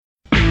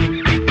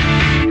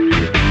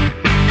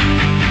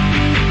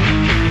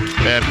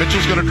And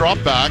Mitchell's going to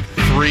drop back.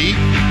 3,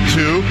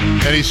 2,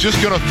 and he's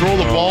just going to throw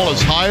the ball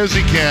as high as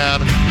he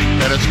can,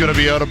 and it's going to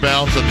be out of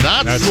bounds. And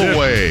that's the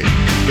way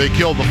they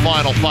killed the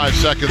final 5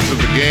 seconds of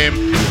the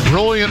game.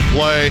 Brilliant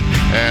play,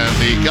 and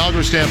the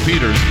Calgary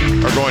Stampeders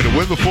are going to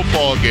win the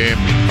football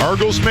game.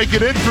 Argos make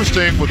it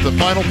interesting with the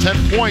final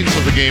 10 points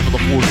of the game in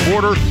the fourth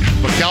quarter,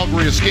 but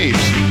Calgary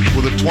escapes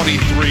with a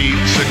 23-16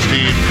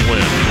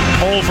 win.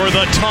 Over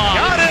the top.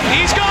 Got him.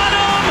 He's got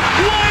him.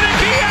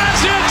 Weineke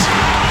has it.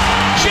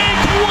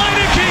 Jake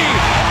Weineke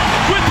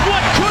with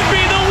what could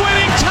be the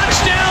winning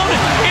touchdown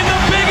in the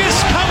biggest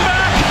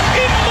comeback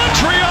in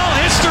Montreal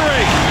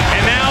history.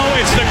 And now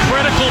it's the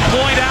critical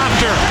point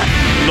after.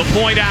 The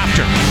point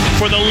after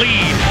for the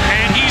lead.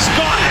 And he's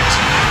got it.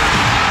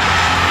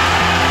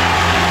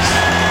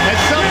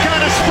 That's some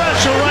kind of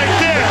special right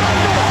there.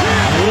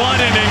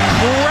 What an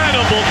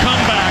incredible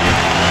comeback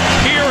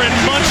here in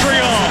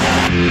Montreal.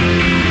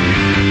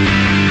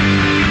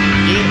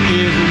 It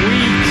is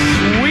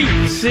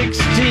week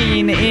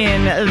 16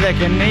 in the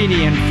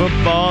Canadian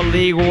Football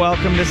League.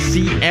 Welcome to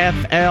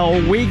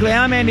CFL Weekly.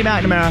 I'm Andy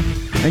McNamara,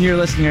 and you're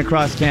listening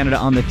across Canada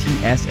on the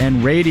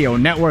TSN Radio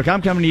Network.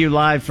 I'm coming to you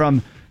live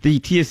from the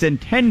TSN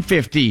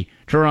 1050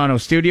 Toronto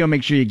studio.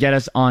 Make sure you get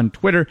us on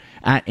Twitter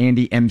at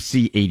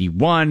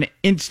AndyMC81,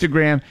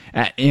 Instagram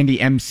at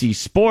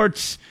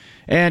AndyMCSports.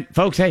 And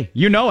folks, hey,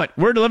 you know it.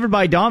 We're delivered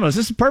by Domino's.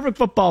 This is perfect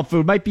football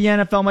food. Might be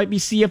NFL, might be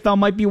CFL,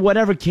 might be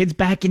whatever. Kids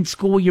back in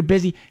school, you're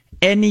busy.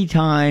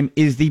 Anytime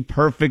is the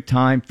perfect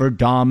time for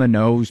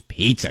Domino's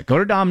Pizza. Go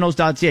to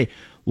Domino's.ca.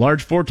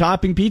 Large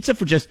 4-topping pizza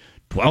for just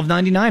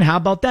 $12.99. How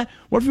about that?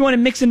 Or if you want to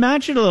mix and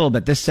match it a little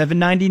bit, this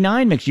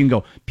 $7.99 mix. You can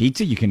go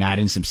pizza. You can add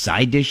in some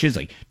side dishes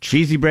like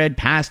cheesy bread,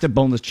 pasta,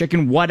 boneless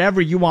chicken, whatever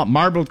you want.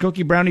 Marbled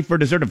cookie brownie for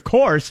dessert, of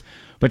course.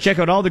 But check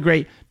out all the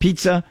great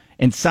pizza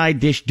and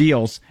side dish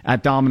deals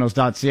at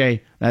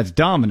Domino's.ca. That's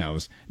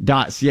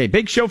Domino's.ca.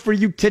 Big show for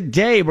you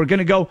today. We're going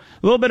to go a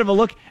little bit of a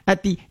look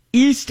at the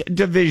East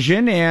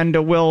Division,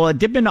 and we'll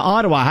dip into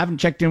Ottawa. I haven't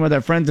checked in with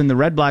our friends in the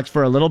Red Blacks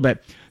for a little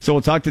bit, so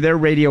we'll talk to their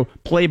radio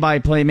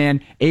play-by-play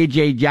man,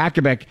 AJ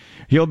Jakubek.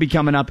 He'll be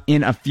coming up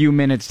in a few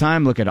minutes'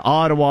 time. Look at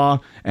Ottawa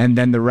and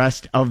then the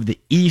rest of the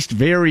East.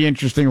 Very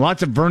interesting.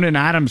 Lots of Vernon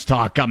Adams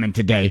talk coming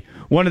today.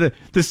 One of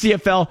the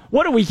CFL.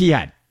 What a week he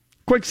had.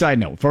 Quick side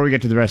note before we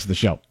get to the rest of the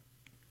show.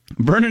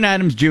 Vernon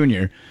Adams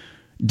Jr.,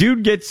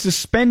 dude gets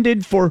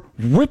suspended for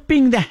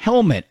ripping the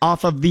helmet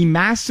off of the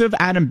massive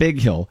Adam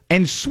Bighill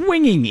and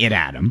swinging it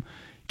at him.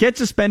 Gets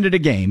suspended a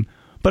game,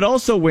 but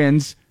also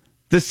wins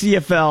the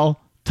CFL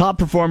Top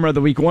Performer of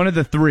the Week, one of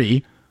the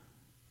three,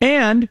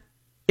 and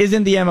is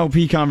in the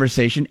MLP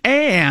conversation,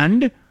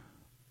 and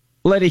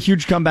led a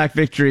huge comeback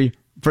victory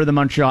for the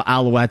Montreal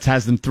Alouettes,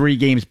 has them 3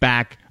 games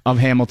back of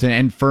Hamilton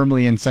and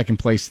firmly in second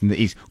place in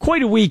the East.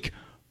 Quite a week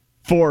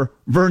for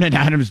Vernon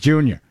Adams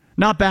Jr.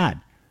 Not bad.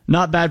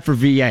 Not bad for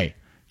VA.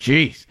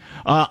 Jeez.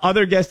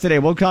 Other guests today,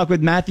 we'll talk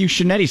with Matthew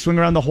Shinetti, swing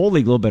around the whole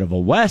league, a little bit of a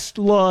West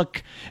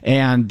look,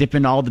 and dip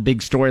into all the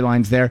big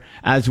storylines there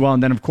as well.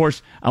 And then, of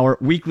course, our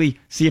weekly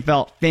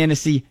CFL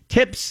Fantasy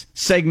Tips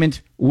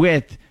segment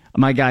with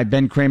my guy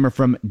Ben Kramer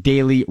from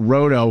Daily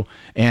Roto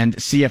and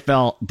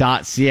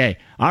CFL.ca.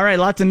 All right,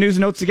 lots of news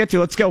and notes to get to.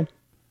 Let's go.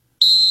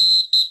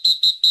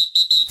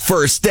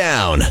 First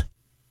down.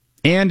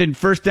 And in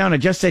first down, I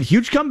just said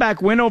huge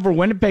comeback win over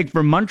Winnipeg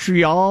for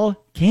Montreal.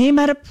 Came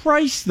at a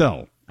price,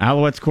 though.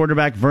 Alouettes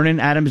quarterback Vernon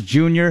Adams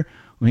Jr.,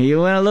 he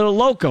went a little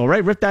loco,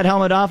 right? Ripped that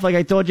helmet off, like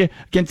I told you,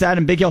 against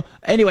Adam Bighill.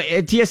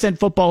 Anyway, TSN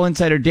football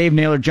insider Dave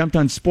Naylor jumped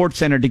on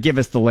SportsCenter to give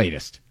us the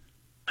latest.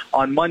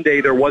 On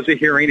Monday, there was a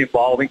hearing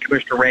involving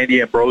Commissioner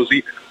Randy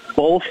Ambrosie.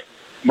 Both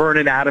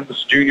Vernon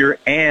Adams Jr.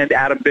 and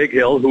Adam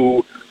Bighill,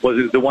 who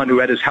was the one who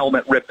had his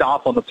helmet ripped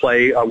off on the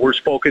play, were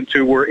spoken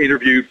to, were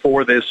interviewed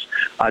for this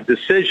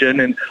decision.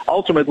 And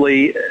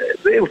ultimately,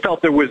 they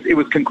felt it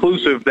was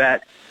conclusive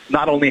that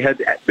not only had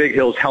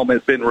Bighill's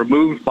helmet been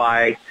removed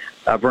by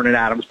Vernon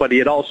Adams, but he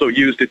had also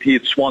used it, he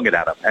had swung it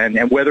at him.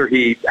 And whether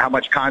how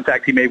much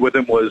contact he made with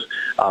him was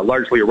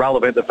largely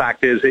irrelevant. The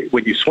fact is,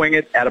 when you swing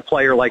it at a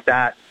player like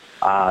that,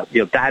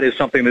 that is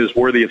something that is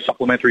worthy of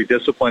supplementary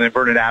discipline, and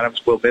Vernon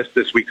Adams will miss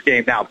this week's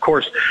game. Now, of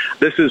course,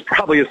 this is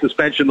probably a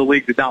suspension the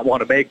league did not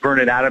want to make.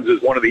 Vernon Adams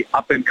is one of the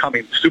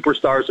up-and-coming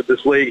superstars of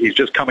this league. He's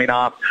just coming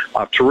off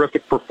a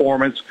terrific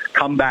performance,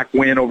 comeback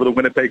win over the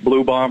Winnipeg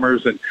Blue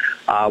Bombers, and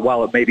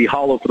while it may be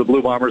hollow for the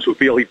Blue Bombers, who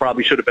feel he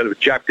probably should have been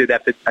ejected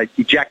at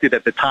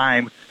the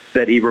time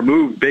that he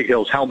removed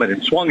Bighill's helmet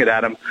and swung it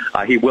at him,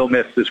 he will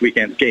miss this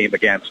weekend's game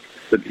against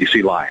the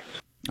BC Lions.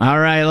 All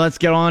right, let's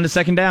get on to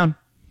second down.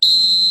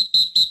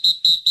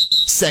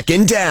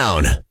 Second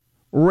down.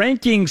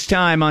 Rankings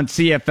time on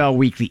CFL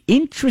Weekly.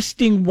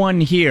 Interesting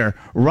one here.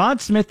 Rod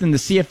Smith and the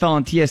CFL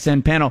and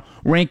TSN panel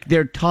rank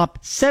their top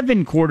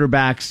 7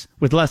 quarterbacks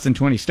with less than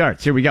 20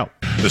 starts. Here we go.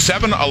 The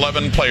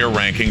 7-11 player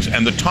rankings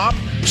and the top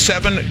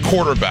 7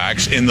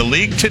 quarterbacks in the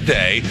league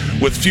today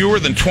with fewer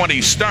than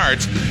 20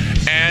 starts.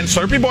 And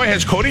Slurpee Boy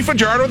has Cody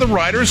Fajardo of the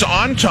Riders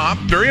on top.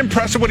 Very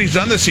impressive what he's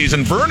done this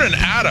season. Vernon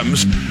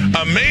Adams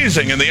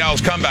amazing in the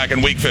Owls' comeback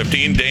in Week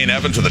 15. Dane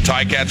Evans of the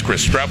Ticats,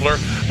 Chris Strebler,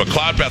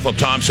 McLeod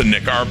Bethel-Thompson,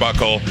 Nick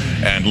Arbuckle,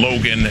 and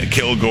Logan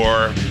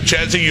Kilgore.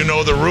 Chezzy, you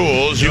know the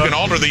rules. You can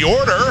alter the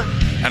order,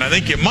 and I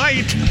think you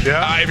might. If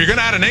you're going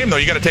to add a name, though,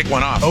 you got to take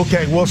one off.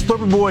 Okay, well,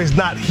 Slurpee Boy is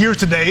not here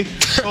today,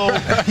 so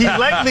he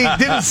likely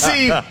didn't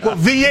see what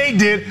VA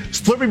did.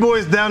 Slurpee Boy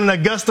is down in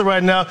Augusta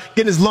right now,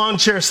 getting his lawn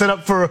chair set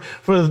up for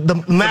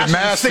the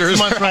Masters 6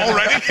 months right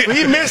already. Now.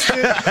 He missed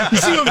it. You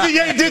see what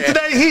VA did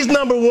today? He's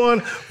number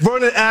one.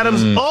 Vernon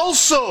Adams.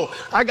 Also,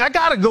 I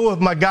got to go with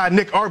my guy,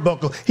 Nick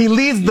Arbuckle. He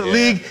leads the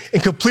league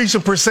in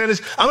completion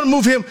percentage. I'm going to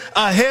move him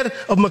ahead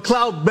of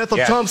McLeod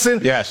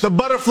Bethel-Thompson. Yes. The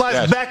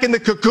butterfly's back in the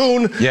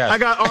cocoon. Yes. I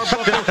got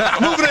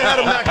Arbuckle moving ahead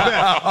of Mac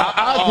Beth.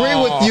 I agree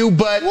with you,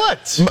 but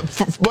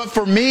But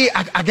for me,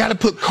 I got to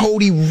put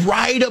Cody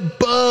right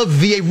above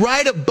VA,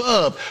 right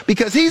above,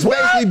 because he's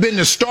basically been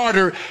the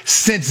starter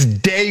since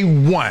day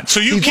one. So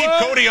you keep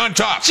Cody on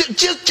top. Just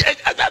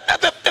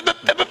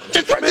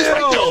right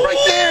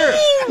there.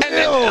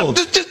 And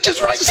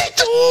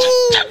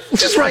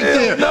just right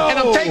there. And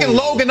I'm taking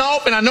Logan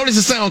off, and I know this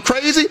is sound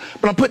crazy,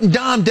 but I'm putting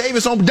Dom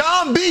Davis on.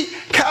 Dom beat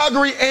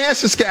Calgary and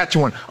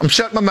Saskatchewan. I'm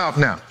shutting my mouth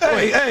now.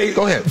 Hey,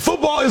 go ahead.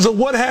 Football is a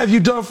what have you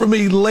done for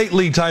me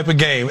lately type of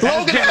game.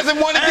 Logan hasn't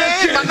won a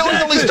game. I know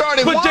he only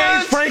started but once.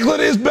 James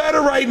Franklin is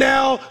better right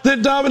now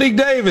than Dominique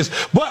Davis.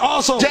 But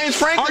also, James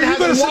Franklin are you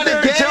going to sit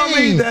there and tell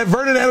me that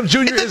Vernon Adams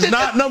Jr. is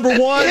not number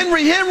one?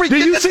 Henry. Do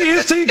you see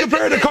his team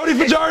compared to Cody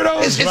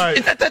Fajardo's?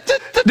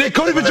 Did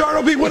Cody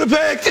Fajardo beat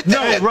Winnipeg?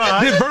 No.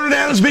 Did Vernon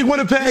Adams beat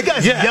Winnipeg?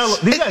 Yes.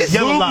 These guys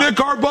yellow Move Nick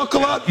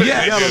Arbuckle up?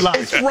 Yes.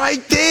 It's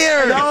right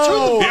there.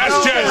 Yes,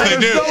 Jez, they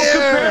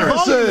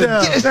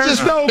do.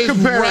 There's no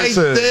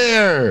comparison. Right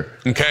there.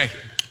 Okay.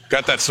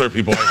 Got that,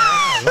 Slurpee Boy.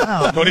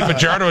 Cody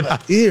Fajardo,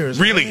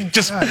 really,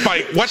 just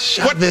by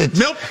what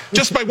milk?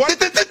 Just by what?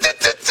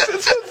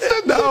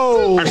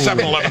 No. Our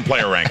 7-11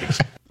 player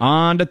rankings.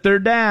 On to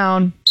third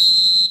down.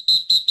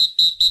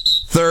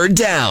 Third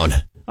down.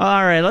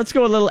 All right, let's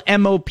go a little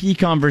MOP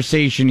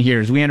conversation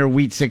here as we enter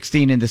Week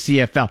 16 in the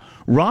CFL.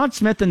 Rod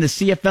Smith and the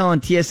CFL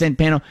and TSN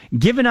panel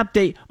give an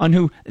update on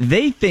who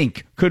they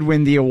think could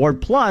win the award.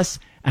 Plus,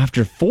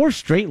 after 4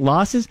 straight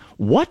losses,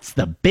 what's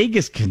the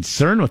biggest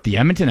concern with the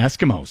Edmonton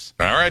Eskimos?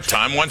 All right,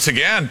 time once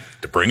again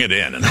to bring it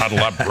in and huddle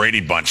up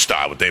Brady Bunch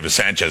style with David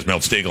Sanchez,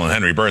 Milt Stegall, and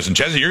Henry Burris. And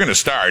Chezzy, you're going to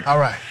start. All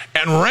right.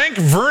 And rank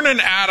Vernon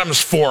Adams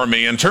for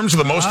me in terms of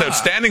the most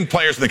outstanding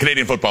players in the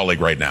Canadian Football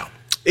League right now.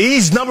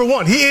 He's number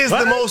one. He is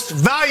the most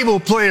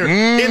valuable player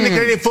in the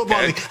Canadian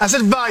Football League. I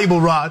said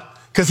valuable, Rod,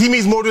 because he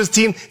means more to his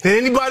team than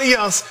anybody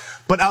else.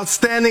 But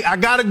outstanding, I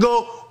got to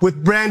go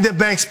with Brandon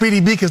Banks, Speedy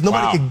B, because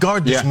nobody can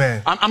guard this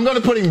man. I'm going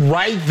to put him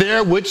right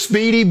there with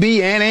Speedy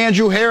B and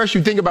Andrew Harris.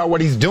 You think about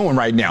what he's doing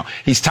right now.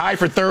 He's tied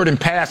for third in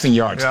passing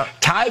yards,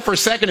 tied for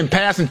second in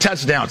passing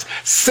touchdowns,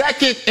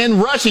 second in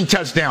rushing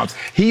touchdowns.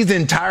 He's the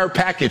entire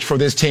package for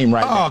this team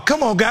right now. Oh,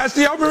 come on, guys.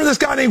 Do y'all remember this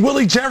guy named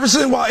Willie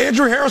Jefferson? While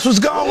Andrew Harris was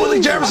gone,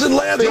 Willie Jefferson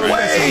led the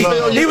way.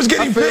 He was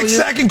getting picked,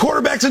 sacking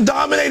quarterbacks and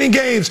dominating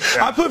games.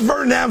 I put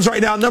Vernon Adams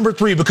right now number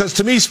 3 because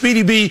to me,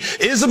 Speedy B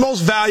is the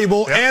most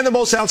valuable and the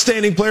most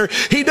outstanding player.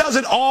 He does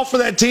it all for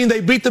that team.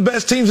 They beat the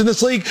best teams in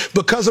this league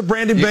because of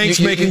Brandon Banks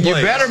making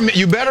plays.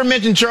 You better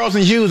mention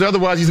Charleston Hughes,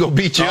 otherwise he's going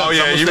to beat you up. Oh,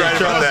 yeah, you're right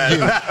about that.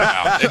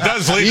 Well, it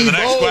does lead to the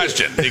next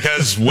question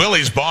because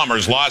Willie's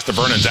Bombers lost to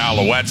Vernon's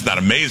Alouettes, that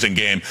amazing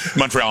game,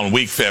 Montreal in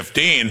Week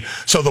 15.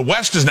 So the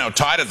West is now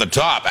tied at the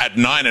top at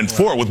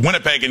 9-4 with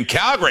Winnipeg and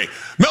Calgary.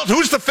 Milt,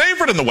 who's the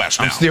favorite in the West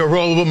now? I'm still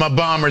rolling with my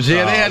Bombers.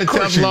 Yeah, they had a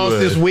tough loss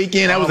this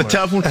weekend. That was a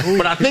tough one.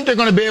 But I think they're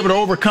going to be able to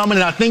overcome it,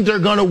 and I think they're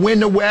going to win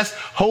the West,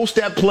 host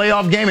that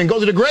playoff game, and go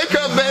to the Grey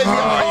Cup, baby.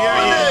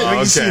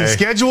 You see the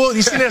schedule?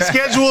 You see that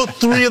schedule?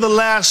 3 of the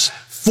last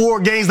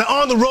 4 games. They're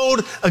on the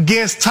road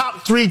against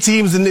top 3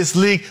 teams in this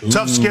league.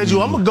 Tough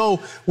schedule. I'm going to go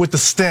with the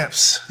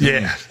Stamps.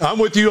 Yeah, I'm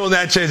with you on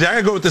that, Chase. I got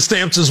to go with the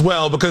Stamps as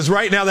well because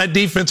right now that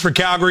defense for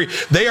Calgary,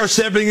 they are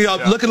stepping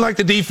up, looking like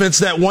the defense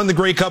that won the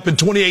Grey Cup in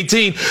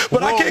 2018.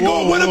 But I can't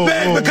go with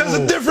Winnipeg because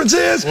the difference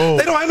is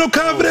they don't have no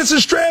confidence in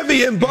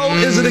Stravy, and Bo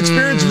is an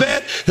experienced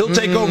vet. He'll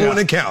take over when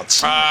it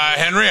counts.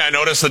 Henry, I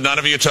noticed that none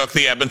of you took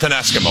the Edmonton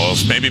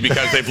Eskimos, maybe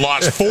because they've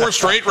lost 4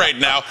 straight right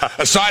now.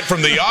 Aside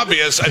from the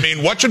obvious, I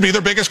mean, what should be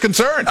their biggest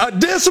concern?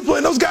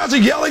 Discipline. Those guys are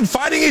yelling,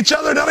 fighting each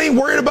other, not even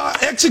worried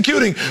about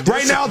executing.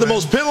 Right now, the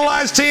most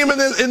penalized team in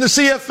the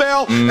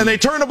CFL, and they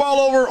turn the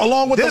ball over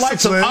along with the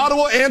likes of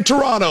Ottawa and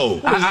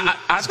Toronto.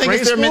 I think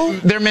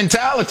it's their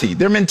mentality.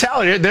 Their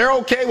mentality. They're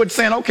okay with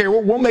saying, okay,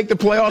 we'll make the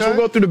playoffs. We'll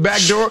go through the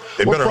back door.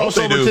 We'll cross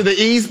over to the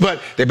East,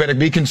 but they better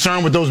be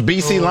concerned with those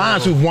BC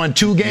Lions who've won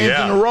 2 games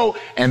in a row,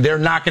 and they're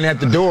knocking at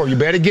the door. You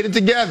better get it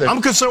together.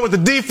 I'm concerned with the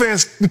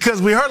defense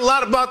because we heard a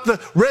lot about the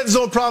red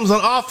zone problems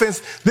on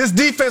offense. This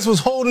defense was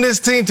holding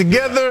this team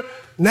together.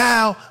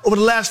 Now, over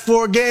the last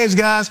 4 games,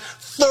 guys,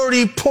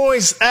 30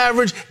 points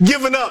average,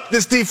 giving up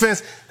this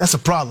defense. That's a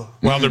problem.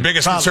 Well, their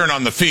biggest concern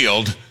on the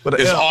field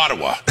is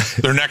Ottawa,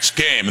 their next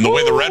game. And the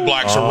way the Red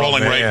Blacks are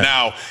rolling right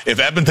now, if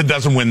Edmonton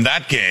doesn't win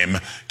that game,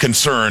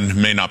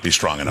 concern may not be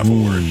strong enough a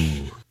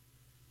word.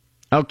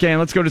 Okay, and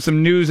let's go to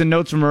some news and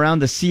notes from around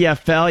the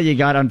CFL. You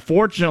got,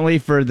 unfortunately,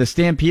 for the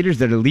Stampeders,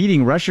 their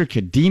leading rusher,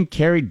 Kadeem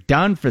Carey,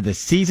 done for the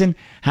season.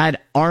 Had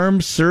arm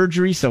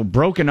surgery, so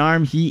broken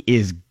arm. He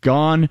is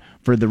gone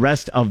for the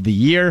rest of the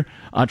year.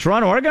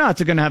 Toronto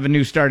Argonauts are going to have a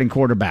new starting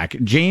quarterback.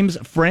 James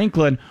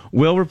Franklin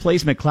will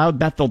replace McLeod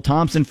Bethel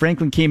Thompson.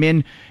 Franklin came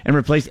in and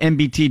replaced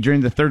MBT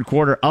during the third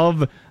quarter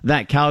of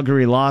that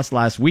Calgary loss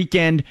last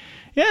weekend.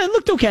 Yeah, it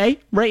looked okay,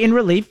 right in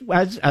relief,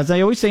 as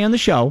I always say on the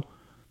show.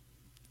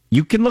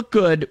 You can look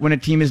good when a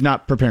team is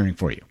not preparing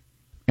for you.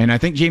 And I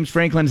think James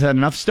Franklin's had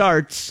enough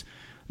starts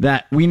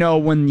that we know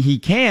when he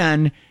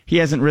can, he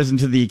hasn't risen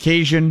to the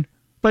occasion,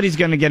 but he's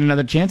going to get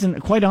another chance. And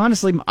quite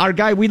honestly, our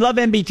guy, we love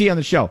MBT on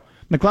the show.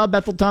 McLeod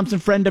Bethel Thompson,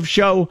 friend of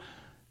show,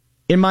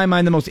 in my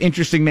mind, the most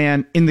interesting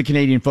man in the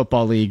Canadian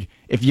Football League.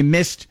 If you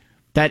missed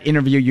that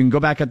interview, you can go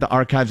back at the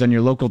archives on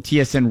your local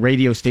TSN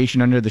radio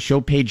station under the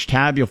show page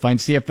tab. You'll find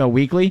CFL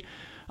Weekly.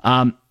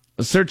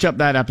 Search up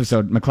that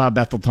episode. McLeod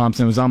Bethel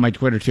Thompson was on my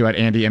Twitter too at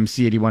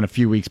AndyMC81 a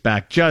few weeks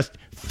back. Just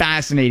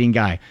fascinating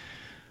guy.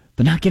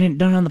 But not getting it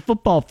done on the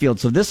football field.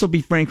 So this will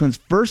be Franklin's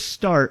first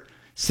start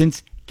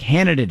since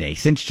Canada Day,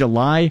 since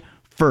July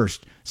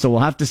 1st. So we'll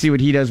have to see what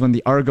he does when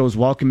the Argos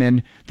welcome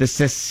in the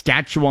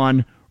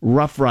Saskatchewan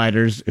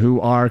Roughriders, who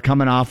are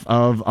coming off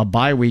of a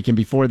bye week, and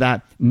before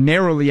that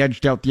narrowly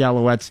edged out the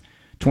Alouettes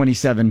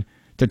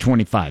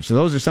 27-25. So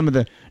those are some of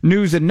the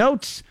news and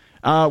notes.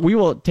 We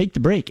will take the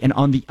break, and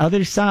on the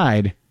other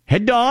side,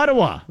 head to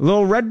Ottawa. A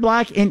little Red,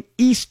 Black, and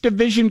East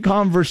Division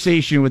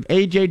conversation with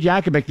AJ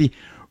Jakubik, the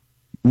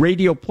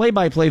radio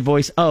play-by-play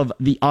voice of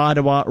the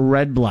Ottawa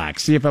Red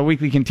Blacks. CFL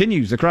Weekly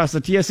continues across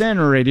the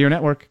TSN Radio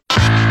Network.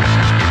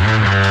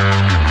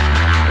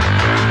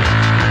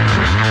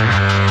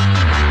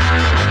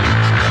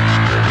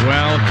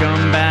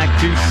 Welcome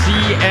back to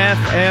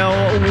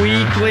CFL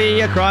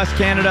Weekly across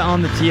Canada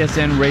on the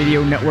TSN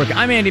Radio Network.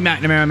 I'm Andy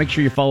McNamara. Make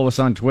sure you follow us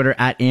on Twitter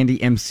at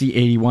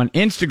AndyMC81,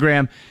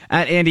 Instagram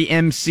at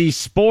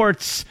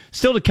AndyMCSports.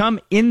 Still to come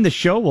in the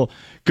show, we'll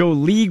go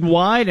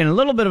league-wide and a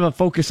little bit of a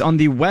focus on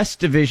the West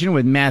Division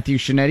with Matthew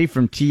Shinetti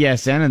from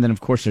TSN, and then, of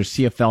course, there's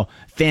CFL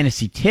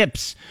Fantasy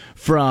Tips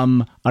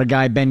from our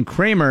guy Ben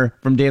Kramer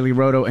from Daily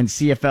Roto and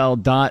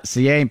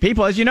CFL.ca. And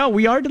people, as you know,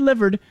 we are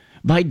delivered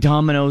by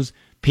Domino's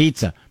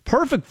Pizza.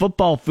 Perfect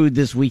football food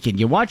this weekend.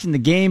 You're watching the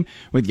game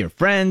with your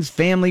friends,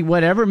 family,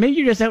 whatever. Maybe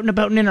you're just out and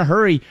about and in a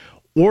hurry.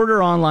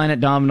 Order online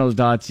at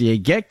Domino's.ca.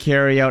 Get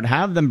carryout.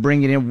 Have them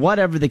bring it in.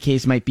 Whatever the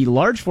case might be.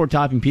 Large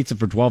 4-topping pizza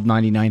for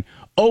 $12.99.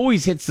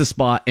 Always hits the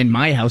spot in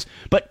my house.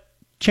 But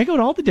check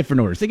out all the different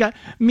orders. They got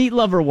meat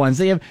lover ones.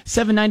 They have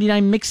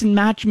 $7.99 mix and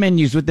match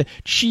menus with the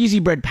cheesy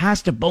bread,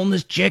 pasta,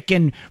 boneless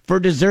chicken. For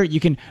dessert, you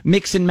can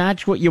mix and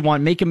match what you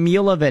want. Make a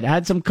meal of it.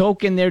 Add some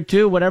Coke in there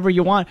too, whatever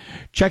you want.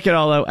 Check it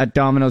all out at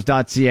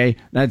Domino's.ca.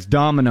 That's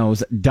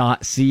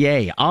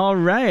Domino's.ca. All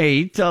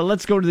right,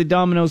 let's go to the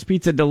Domino's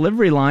Pizza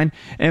delivery line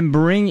and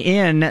bring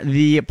in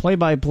the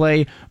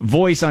play-by-play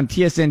voice on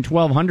TSN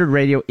 1200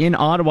 radio in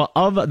Ottawa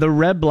of the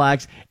Red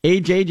Blacks,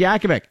 AJ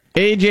Jakubik.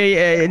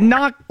 AJ,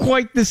 not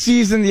quite the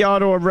season the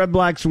Ottawa Red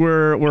Blacks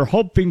were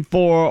hoping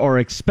for or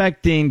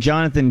expecting.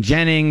 Jonathan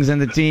Jennings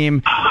and the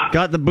team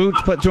got the boots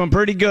put to him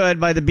pretty good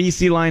by the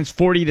BC Lions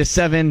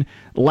 40-7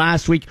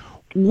 last week.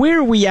 Where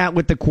are we at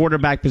with the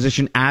quarterback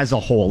position as a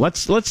whole?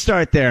 Let's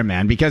start there,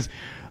 man, because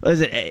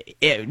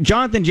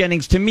Jonathan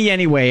Jennings, to me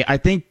anyway, I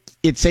think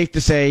it's safe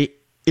to say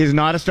is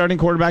not a starting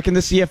quarterback in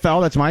the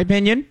CFL. That's my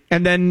opinion.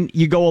 And then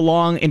you go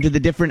along into the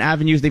different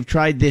avenues they've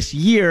tried this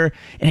year,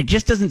 and it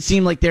just doesn't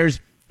seem like there's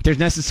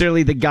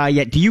necessarily the guy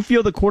yet. Do you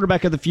feel the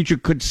quarterback of the future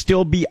could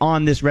still be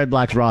on this Red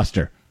Blacks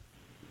roster?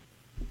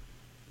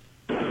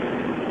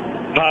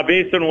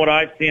 Based on what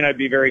I've seen, I'd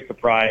be very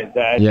surprised.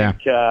 I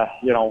think,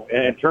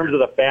 in terms of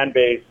the fan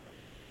base,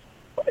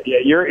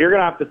 you're going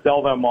to have to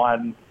sell them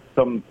on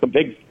some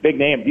big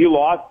names. You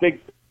lost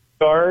big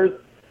stars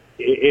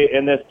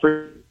in this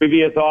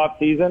previous off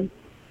season,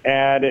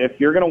 and if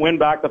you're going to win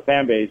back the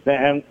fan base,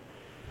 and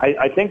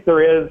I think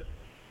there is.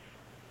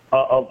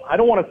 I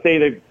don't want to say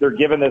that they're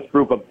giving this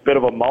group a bit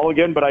of a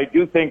mulligan, but I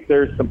do think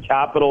there's some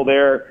capital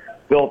there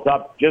built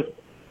up just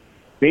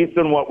based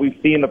on what we've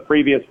seen the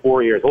previous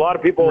 4 years. A lot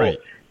of people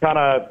kind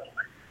of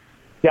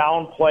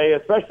downplay,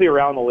 especially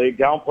around the league,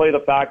 downplay the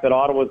fact that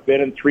Ottawa's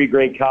been in 3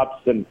 Grey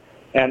Cups and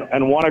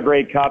won a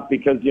Grey Cup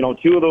because, 2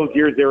 of those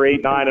years they were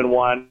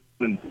 8-9-1,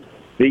 and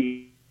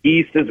the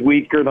East is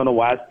weaker than the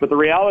West. But the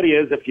reality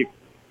is if you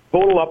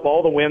total up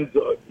all the wins,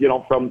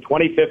 from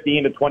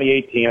 2015 to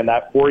 2018 in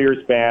that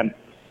 4-year span,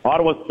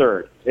 Ottawa's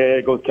third.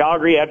 It goes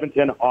Calgary,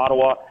 Edmonton,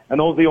 Ottawa, and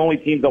those are the only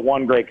teams that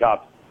won Grey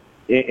Cups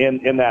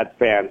in that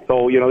span.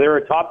 So, they're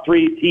a top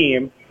 3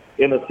 team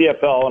in the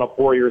CFL in a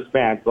 4-year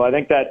span. So I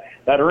think that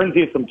earns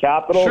you some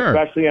capital,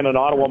 especially in an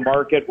Ottawa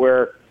market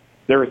where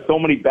there are so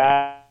many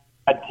bad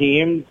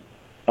teams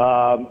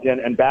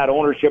and bad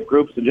ownership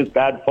groups and just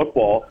bad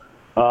football,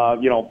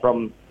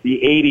 from the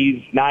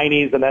 80s,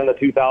 90s, and then the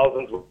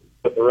 2000s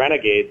with the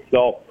Renegades.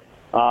 So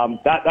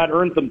that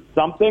earns them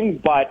something,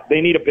 but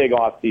they need a big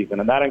off season,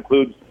 and that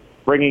includes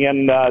bringing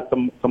in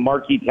some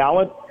marquee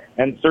talent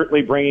and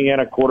certainly bringing in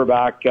a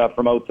quarterback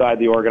from outside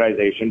the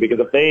organization. Because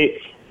if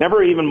they,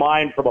 never even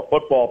mind from a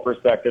football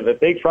perspective, if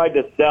they tried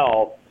to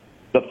sell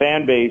the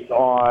fan base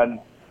on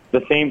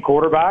the same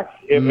quarterbacks,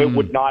 it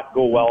would not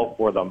go well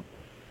for them.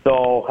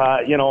 So,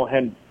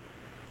 and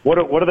what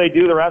do they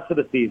do the rest of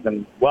the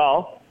season?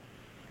 Well,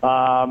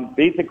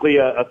 basically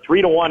a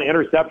 3-to-1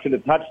 interception to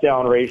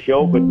touchdown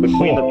ratio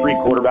between the three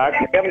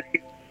quarterbacks. We haven't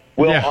seen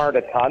Will Arndt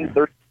a ton,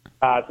 30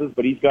 passes,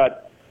 but he's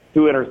got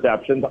 2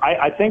 interceptions.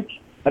 I think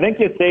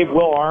you save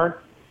Will Arndt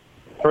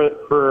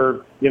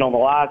for the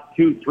last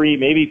 2, 3,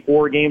 maybe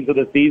 4 games of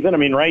the season. I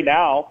mean, right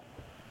now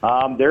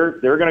they're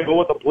going to go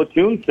with a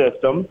platoon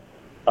system.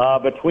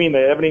 Between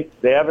they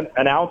haven't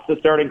announced the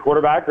starting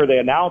quarterback, or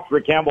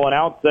Rick Campbell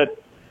announced that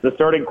the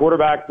starting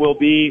quarterback will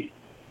be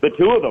the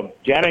 2 of them,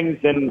 Jennings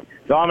and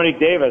Dominique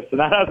Davis, and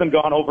that hasn't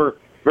gone over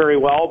very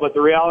well. But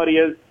the reality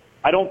is,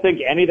 I don't think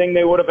anything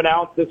they would have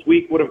announced this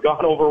week would have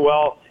gone over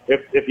well.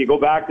 If you go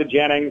back to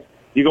Jennings,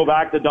 you go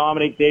back to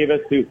Dominique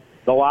Davis, who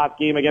the last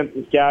game against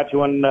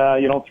Saskatchewan,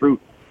 threw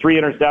 3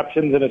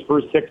 interceptions in his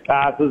first 6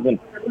 passes, and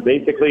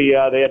basically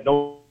they had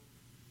no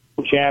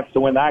chance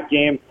to win that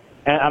game.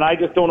 And I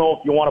just don't know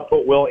if you want to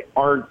put Will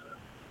Arndt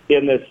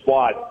in this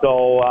spot.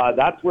 So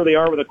that's where they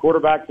are with the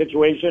quarterback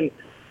situation.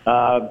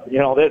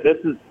 This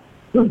is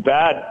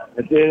bad.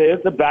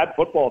 It's a bad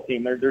football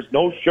team. There's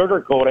no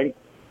sugarcoating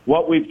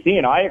what we've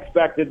seen. I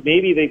expected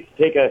maybe they'd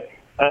take a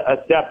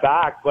step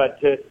back, but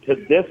to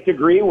this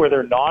degree where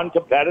they're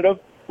non-competitive,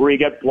 where you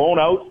get blown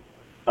out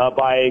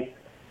by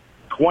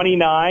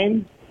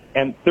 29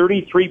 and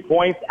 33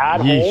 points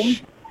at home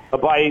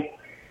by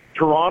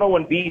Toronto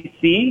and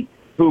BC,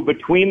 who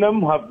between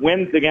them have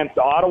wins against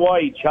Ottawa,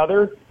 each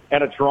other,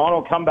 and a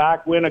Toronto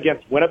comeback win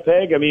against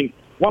Winnipeg. I mean,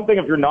 one thing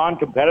if you're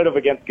non-competitive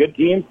against good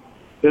teams,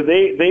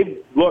 they've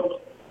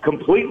looked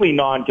completely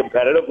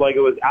non-competitive, like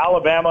it was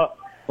Alabama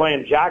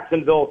playing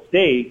Jacksonville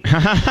State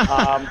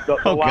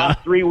the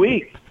last 3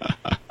 weeks.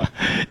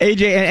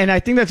 AJ, and I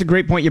think that's a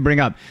great point you bring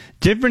up.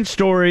 Different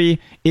story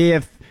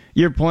if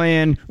you're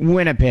playing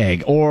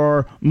Winnipeg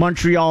or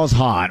Montreal's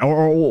hot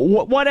or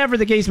whatever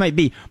the case might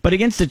be. But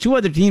against the 2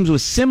 other teams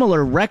with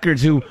similar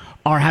records who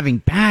are having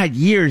bad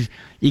years,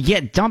 you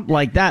get dumped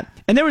like that.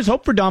 And there was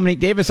hope for Dominique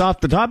Davis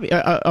off the top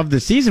of the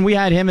season. We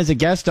had him as a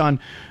guest on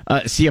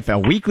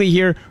CFL Weekly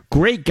here.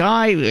 Great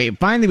guy. He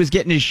finally was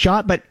getting his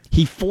shot, but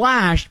he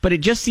flashed. But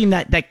it just seemed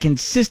that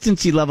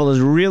consistency level has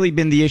really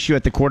been the issue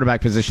at the quarterback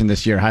position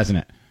this year, hasn't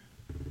it?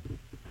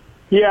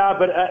 Yeah,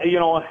 but,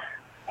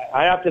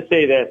 I have to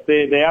say this.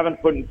 They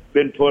haven't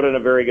been put in a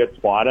very good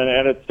spot,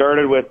 and it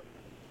started with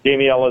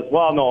Jamie Elizondo.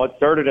 Well, no, it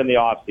started in the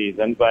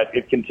offseason, but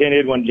it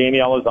continued when Jamie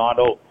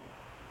Elizondo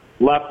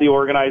left the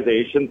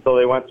organization, so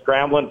they went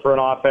scrambling for an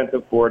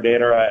offensive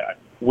coordinator.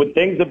 Would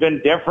things have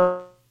been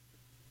different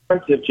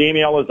if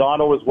Jamie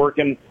Elizondo was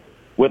working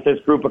with this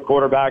group of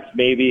quarterbacks?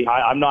 Maybe.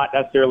 I'm not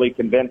necessarily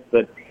convinced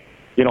that,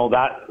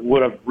 that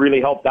would have really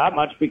helped that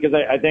much, because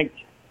I think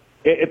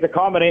it's a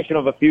combination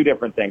of a few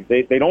different things.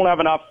 They don't have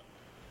enough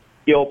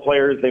skill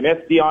players. They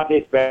missed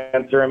Deontay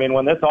Spencer. I mean,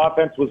 when this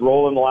offense was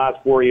rolling the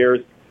last 4 years,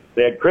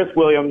 they had Chris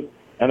Williams,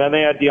 and then they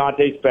had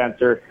Deontay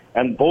Spencer,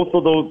 and both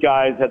of those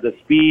guys had the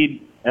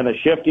speed and the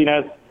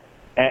shiftiness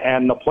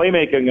and the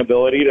playmaking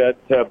ability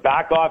to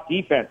back off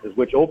defenses,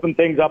 which opened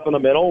things up in the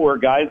middle where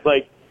guys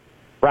like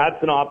Brad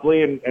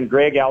Sinopoli and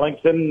Greg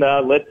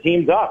Ellingson lit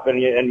teams up. And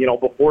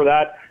before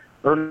that,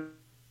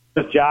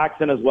 Ernest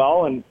Jackson as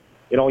well, and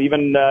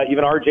even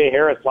R.J.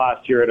 Harris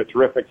last year had a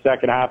terrific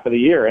second half of the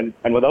year.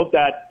 And without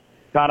that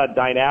kind of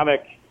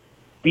dynamic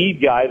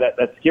speed guy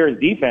that scares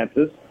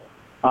defenses,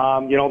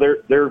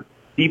 their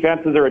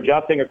defenses are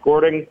adjusting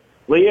accordingly,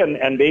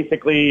 and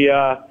basically,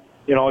 a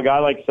guy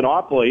like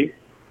Sinopoli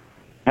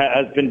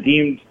has been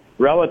deemed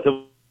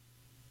relatively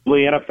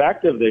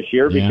ineffective this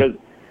year because,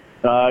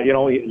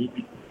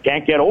 he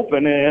can't get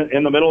open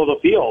in the middle of the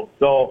field.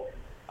 So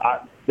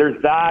there's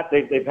that.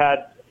 They've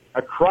had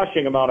a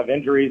crushing amount of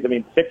injuries. I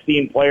mean,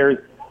 16 players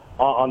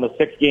on the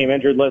 6-game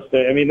injured list.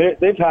 I mean,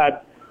 they've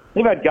had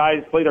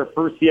guys play their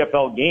first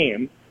CFL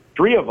game,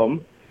 3 of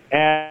them,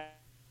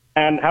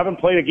 and haven't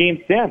played a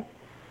game since.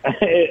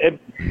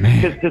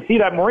 To see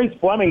that Maurice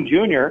Fleming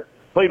Jr.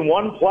 played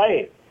 1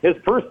 play. His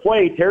first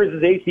play tears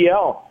his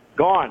ACL.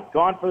 Gone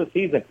for the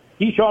season.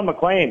 Keyshawn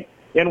McLean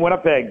in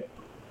Winnipeg,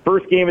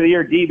 first game of the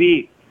year,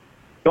 DB,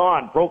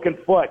 gone, broken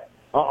foot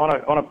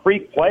on a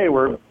freak play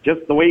where just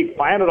the way he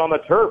planted on the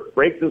turf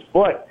breaks his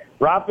foot.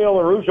 Rafael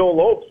Araujo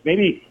Lopes,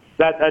 maybe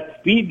that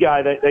speed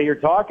guy that you're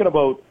talking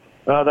about,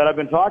 that I've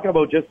been talking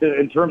about, just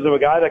in terms of a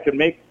guy that can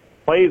make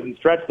plays and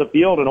stretch the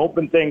field and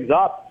open things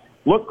up,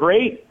 looked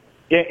great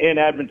in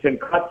Edmonton.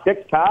 Cut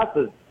 6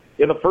 passes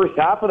in the first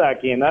half of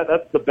that game.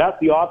 That's the best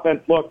the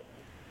offense looked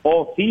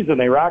all season.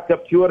 They racked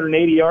up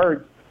 280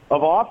 yards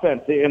of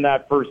offense in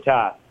that first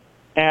half.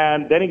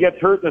 And then he gets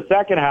hurt in the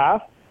second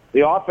half.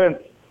 The offense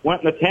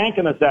went in the tank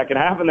in the second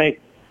half, and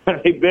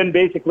they've been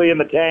basically in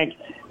the tank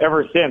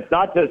ever since.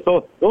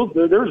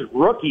 There's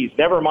rookies,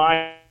 never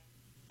mind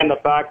the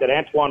fact that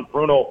Antoine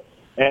Pruneau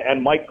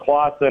and Mike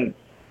Clausen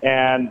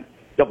and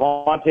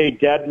Devontae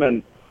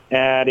Dedmon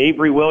and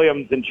Avery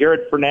Williams and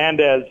Jared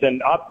Fernandez,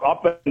 and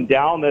up and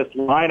down this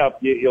lineup,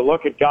 you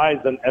look at guys,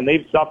 and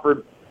they've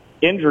suffered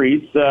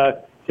injuries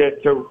to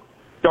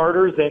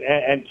starters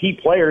and key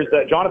players,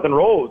 Jonathan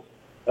Rose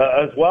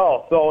as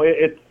well. So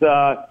it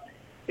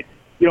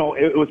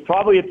was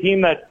probably a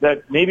team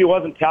that maybe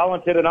wasn't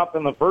talented enough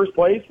in the first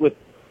place with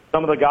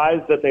some of the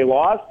guys that they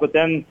lost, but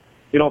then,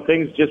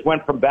 things just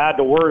went from bad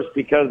to worse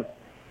because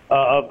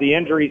of the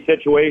injury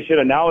situation,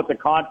 and now it's a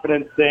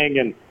confidence thing,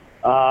 and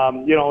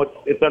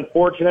it's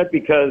unfortunate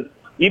because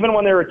even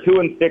when they were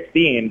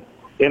 2-16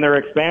 in their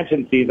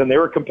expansion season, they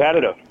were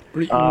competitive.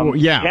 10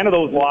 of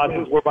those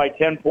losses were by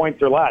 10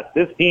 points or less.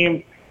 This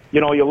team,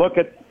 you look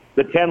at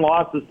the 10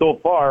 losses so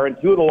far, and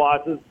 2 of the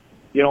losses,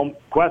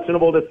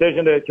 questionable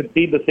decision to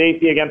concede the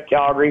safety against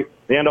Calgary.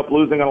 They end up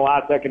losing on a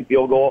last-second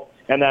field goal.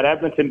 And that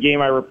Edmonton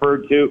game I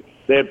referred to,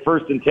 they had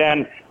 1st and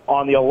 10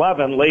 on the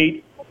 11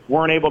 late,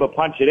 weren't able to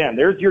punch it in.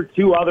 There's your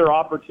 2 other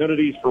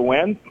opportunities for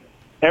wins.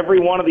 Every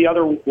one of the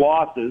other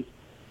losses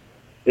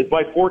is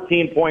by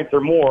 14 points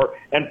or more,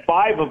 and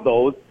 5 of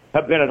those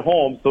have been at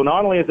home. So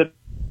not only has it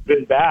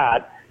been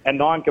bad and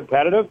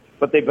non-competitive,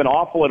 but they've been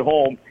awful at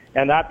home,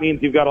 and that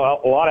means you've got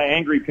a lot of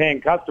angry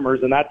paying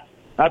customers, and that's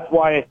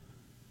why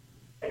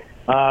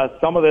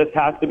some of this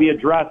has to be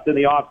addressed in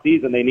the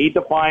off-season. They need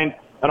to find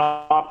an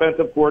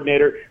offensive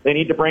coordinator. They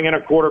need to bring in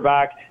a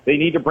quarterback. They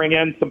need to bring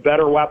in some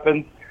better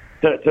weapons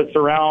to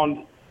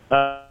surround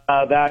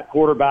that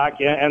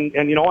quarterback. And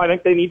I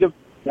think they need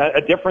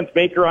a difference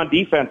maker on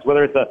defense,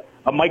 whether it's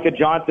a Micah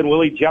Johnson,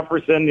 Willie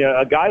Jefferson,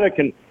 a guy that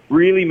can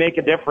really make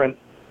a difference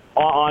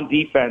on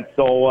defense.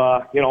 So,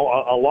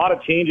 a lot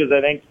of changes,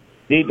 I think,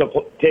 need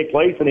to take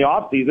place in the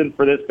offseason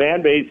for this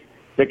fan base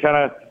to kind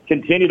of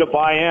continue to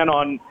buy in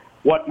on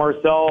what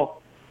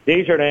Marcel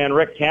Desjardins and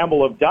Rick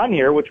Campbell have done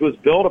here, which was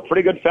build a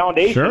pretty good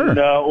foundation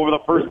over the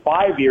first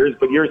 5 years,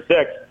 but year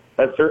 6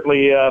 has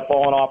certainly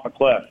fallen off a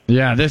cliff.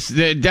 Yeah, this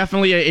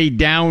definitely a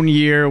down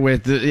year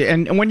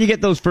and when you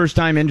get those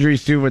first-time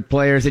injuries too with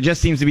players, it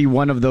just seems to be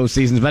one of those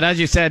seasons. But as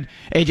you said,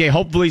 AJ,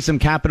 hopefully some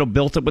capital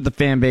built up with the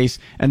fan base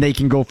and they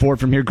can go forward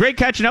from here. Great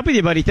catching up with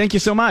you, buddy. Thank you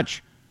so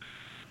much.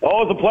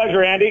 Oh, it's a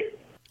pleasure, Andy.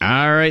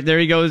 All right, there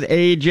he goes,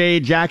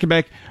 AJ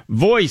Jakubek,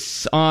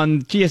 voice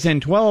on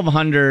TSN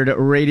 1200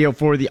 radio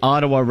for the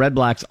Ottawa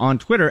Redblacks, on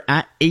Twitter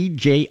at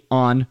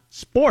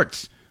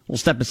AJOnSports. We'll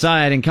step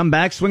aside and come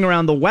back, swing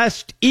around the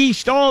West,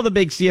 East, all the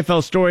big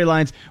CFL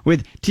storylines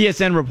with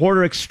TSN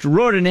reporter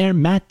extraordinaire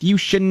Matthew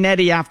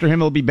Shinetti. After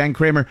him will be Ben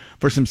Kramer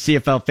for some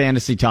CFL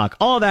fantasy talk.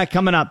 All that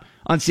coming up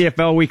on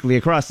CFL Weekly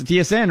across the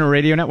TSN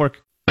Radio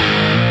Network.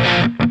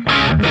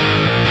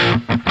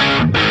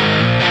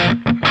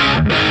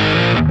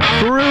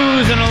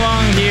 Cruising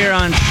along here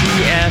on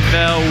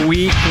CFL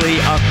Weekly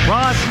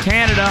across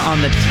Canada on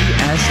the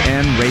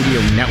TSN Radio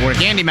Network.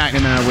 Andy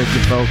McNamara with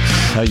you, folks.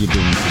 How you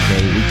doing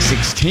today? Week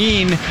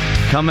 16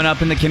 coming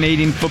up in the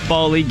Canadian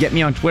Football League. Get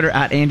me on Twitter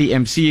at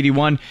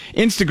AndyMC81.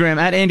 Instagram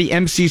at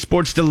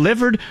AndyMCSports,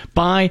 delivered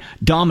by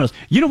Domino's.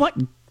 You know what?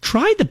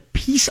 Try the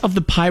Piece of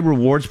the Pie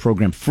Rewards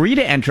program. Free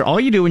to enter. All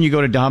you do when you go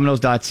to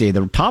Domino's.ca,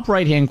 the top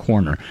right-hand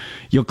corner,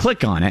 you'll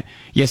click on it.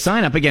 You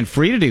sign up, again,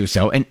 free to do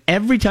so. And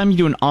every time you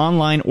do an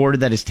online order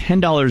that is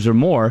 $10 or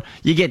more,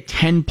 you get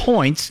 10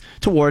 points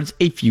towards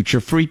a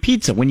future free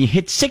pizza. When you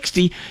hit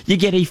 60, you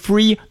get a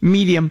free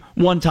medium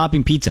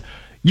one-topping pizza.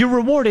 You're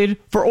rewarded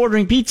for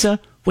ordering pizza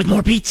with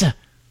more pizza.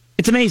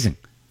 It's amazing.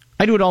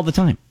 I do it all the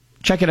time.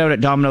 Check it out at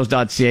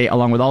Domino's.ca,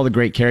 along with all the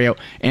great carryout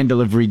and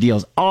delivery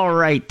deals. All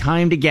right,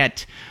 time to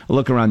get a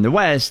look around the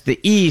West, the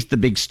East, the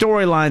big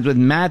storylines with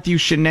Matthew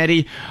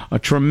Shinetti, a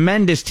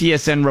tremendous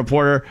TSN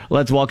reporter.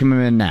 Let's welcome him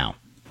in now.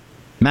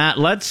 Matt,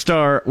 let's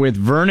start with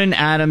Vernon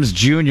Adams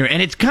Jr.,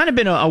 and it's kind of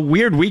been a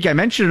weird week. I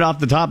mentioned it off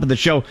the top of the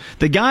show.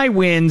 The guy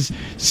wins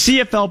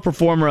CFL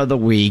Performer of the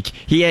Week.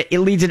 It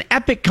leads an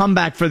epic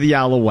comeback for the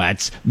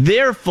Alouettes.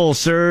 They're full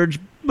surge,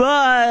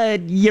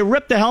 but you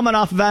rip the helmet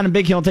off of Adam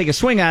Bighill and take a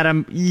swing at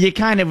him. You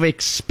kind of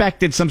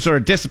expected some sort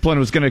of discipline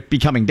was going to be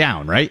coming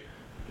down, right?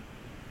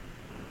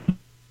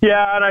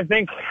 Yeah, and I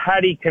think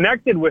had he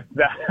connected with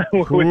that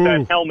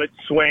that helmet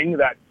swing,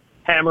 that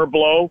hammer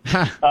blow,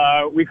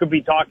 we could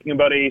be talking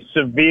about a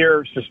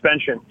severe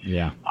suspension.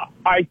 Yeah,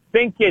 I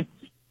think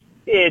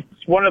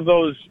it's one of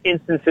those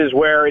instances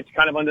where it's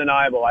kind of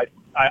undeniable.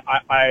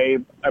 I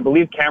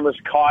believe cameras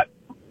caught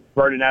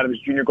Vernon Adams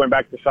Jr. going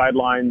back to the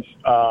sidelines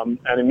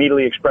and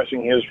immediately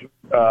expressing his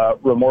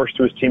remorse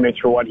to his teammates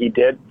for what he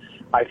did.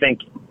 I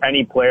think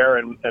any player,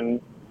 and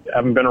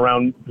having been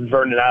around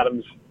Vernon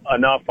Adams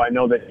enough, I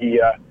know that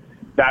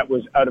that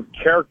was out of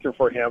character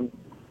for him.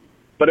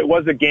 But it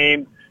was a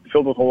game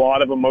filled with a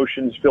lot of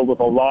emotions, filled with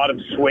a lot of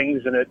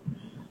swings in it.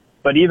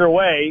 But either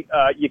way,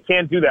 you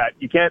can't do that.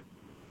 You can't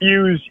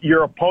use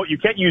your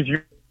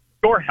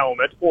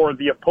helmet or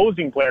the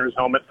opposing player's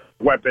helmet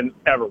weapon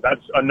ever.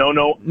 That's a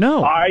no-no.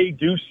 No. I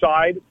do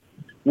side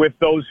with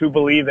those who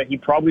believe that he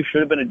probably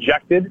should have been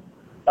ejected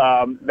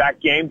that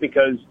game,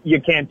 because you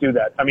can't do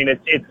that. I mean,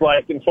 it's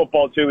like in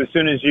football too. As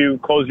soon as you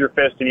close your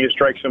fist and you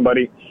strike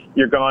somebody,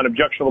 you're gone.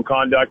 Objectionable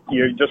conduct,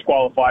 you're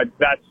disqualified.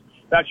 That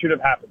should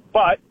have happened.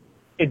 But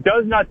it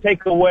does not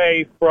take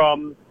away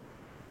from.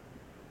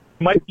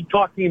 Might be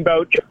talking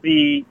about if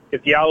the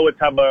Alouettes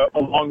have a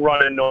long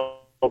run in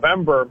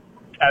November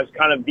as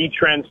kind of the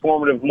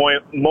transformative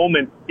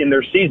moment in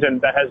their season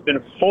that has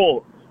been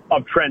full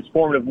of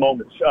transformative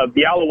moments.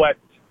 The Alouettes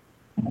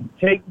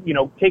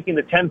taking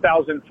the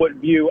 10,000-foot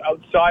view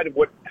outside of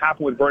what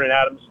happened with Vernon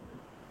Adams,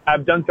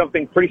 have done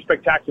something pretty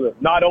spectacular.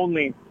 Not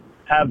only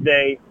have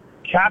they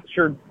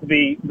captured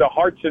the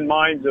hearts and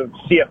minds of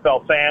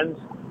CFL fans,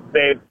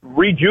 they've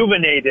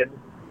rejuvenated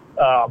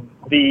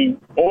the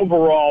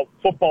overall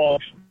football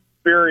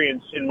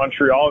experience in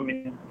Montreal. I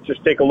mean,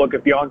 just take a look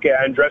at Bianca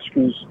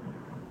Andreescu's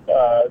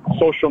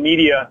social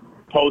media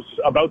posts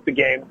about the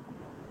game.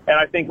 And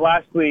I think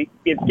lastly,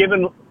 it's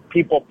given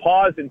people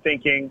pause in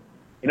thinking,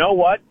 you know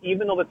what,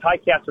 even though the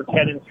Ticats are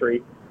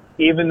 10-3,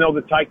 even though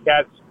the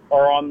Ticats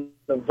are on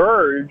the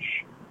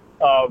verge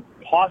of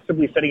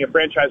possibly setting a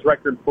franchise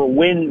record for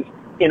wins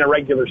in a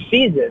regular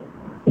season,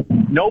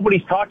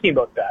 nobody's talking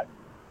about that.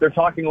 They're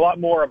talking a lot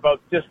more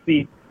about just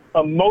the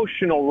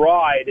emotional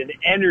ride and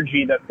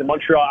energy that the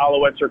Montreal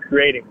Alouettes are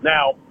creating.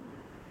 Now,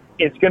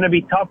 it's going to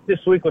be tough this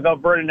week without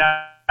Vernon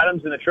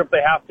Adams and the trip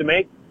they have to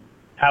make.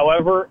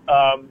 However,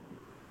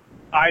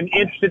 I'm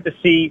interested to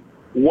see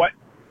what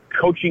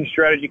coaching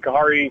strategy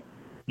Kahari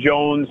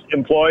Jones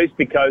employs,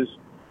 because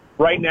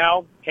right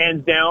now,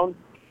 hands down,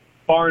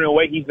 far and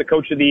away, he's the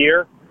coach of the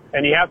year.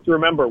 And you have to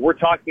remember, we're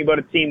talking about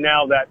a team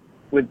now that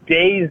with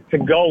days to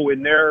go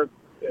in their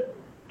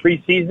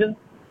preseason,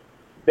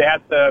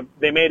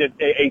 they made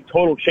a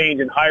total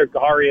change and hired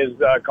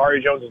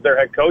Kahari Jones as their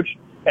head coach,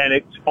 and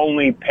it's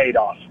only paid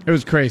off. It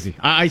was crazy.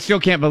 I still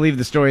can't believe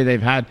the story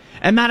they've had.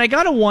 And Matt, I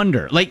gotta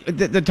wonder, like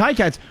the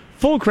Ticats,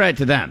 full credit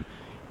to them.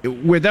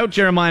 Without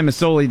Jeremiah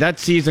Masoli, that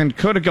season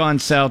could have gone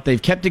south.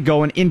 They've kept it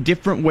going in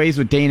different ways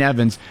with Dane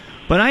Evans.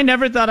 But I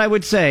never thought I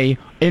would say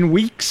in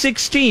Week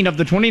 16 of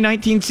the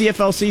 2019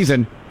 CFL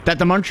season that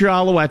the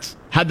Montreal Alouettes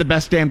had the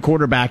best damn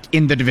quarterback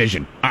in the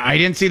division. I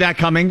didn't see that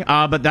coming,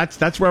 but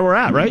that's where we're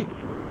at, right?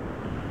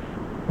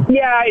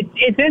 Yeah,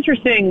 it's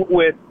interesting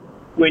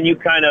when you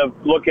kind of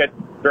look at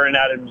Vernon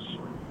Adams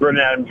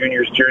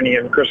Jr.'s journey,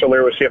 and Chris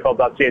O'Leary with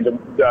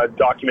CFL.ca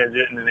documented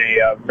it in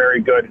a very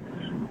good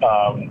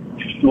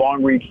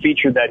long-read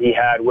feature that he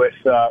had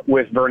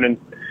with Vernon,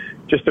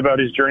 just about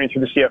his journey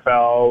through the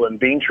CFL and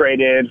being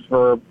traded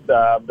for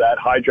that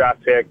high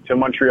draft pick to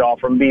Montreal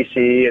from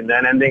BC, and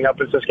then ending up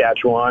in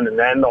Saskatchewan, and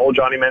then the whole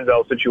Johnny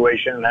Manziel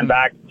situation, and then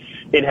back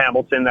in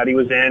Hamilton that he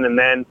was in, and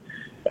then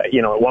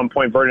at one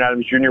point Vernon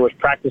Adams Jr. was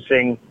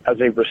practicing as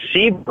a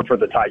receiver for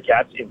the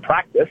Ticats in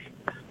practice,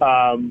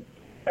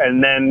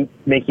 and then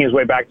making his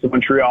way back to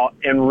Montreal,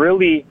 and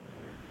really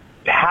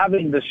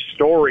having this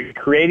story,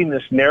 creating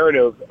this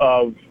narrative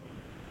of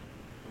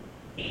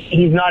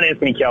he's not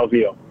Anthony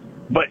Calvillo,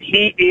 but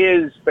he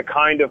is the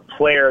kind of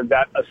player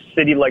that a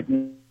city like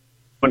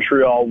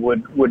Montreal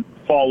would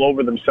fall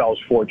over themselves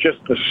for. Just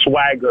the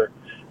swagger,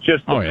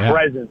 just the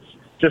presence,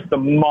 just the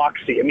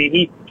moxie. I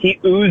mean, he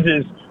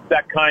oozes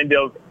that kind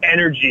of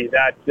energy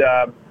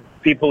that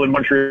people in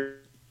Montreal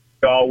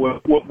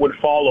would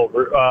fall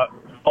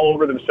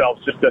over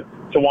themselves just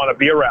to want to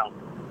be around.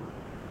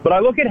 But I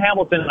look at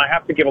Hamilton, and I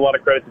have to give a lot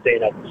of credit to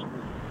Dane Evans,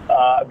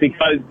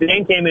 because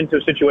Dane came into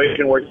a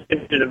situation where he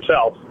admitted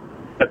himself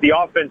that the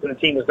offense and the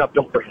team was not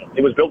built for him.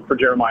 It was built for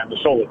Jeremiah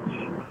Masoli.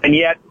 And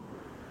yet,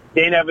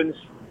 Dane Evans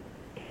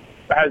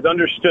has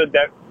understood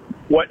that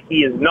what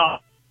he is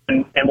not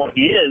and what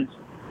he is,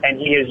 and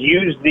he has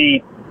used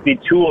the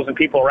tools and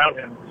people around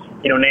him,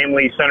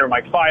 namely Senator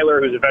Mike Filer,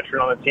 who's a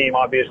veteran on the team,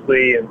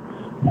 obviously, and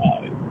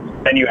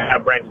then you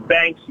have Brandon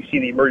Banks. You see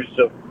the emergence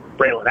of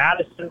Braylon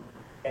Addison,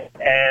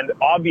 and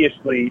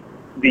obviously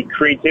the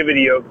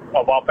creativity of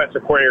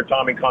offensive coordinator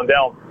Tommy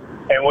Condell.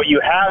 And what you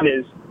have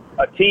is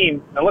a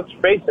team, and let's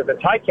face it, the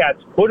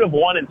Ticats could have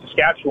won in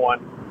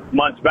Saskatchewan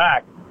months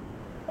back,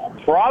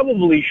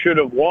 probably should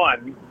have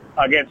won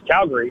against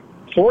Calgary.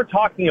 So we're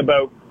talking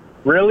about,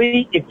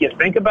 really, if you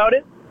think about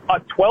it, a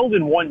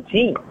 12-1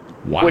 team,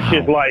 which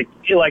is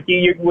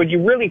when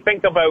you really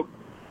think about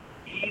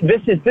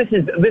this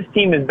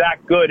team is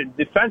that good, and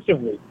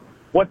defensively,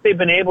 what they've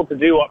been able to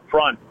do up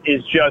front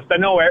is just, I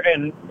know,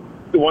 and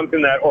the one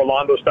thing that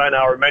Orlando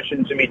Steinauer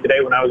mentioned to me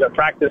today when I was at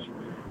practice,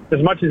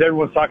 as much as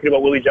everyone's talking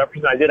about Willie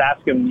Jefferson, I did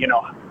ask him,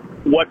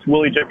 what's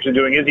Willie Jefferson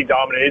doing? Is he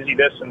dominant? Is he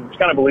this? And it's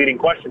kind of a leading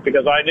question,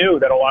 because I knew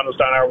that Orlando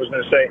Steinauer was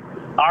going to say,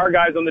 our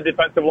guys on the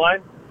defensive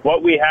line,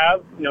 what we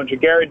have,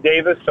 Jagarrett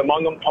Davis,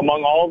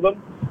 among all of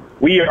them,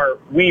 we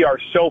are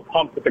so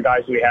pumped with the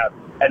guys we have.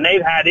 And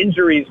they've had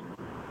injuries,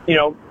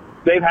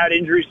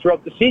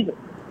 throughout the season.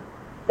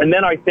 And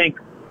then I think,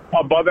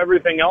 above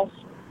everything else,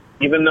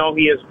 even though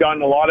he has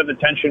gotten a lot of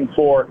attention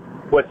for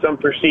what some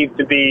perceive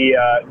to be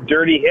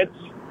dirty hits,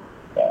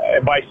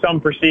 by some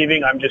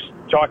perceiving, I'm just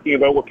talking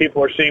about what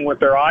people are seeing with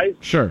their eyes.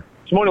 Sure.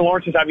 Simone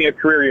Lawrence is having a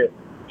career year.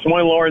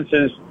 Simone Lawrence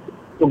is,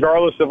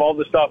 regardless of all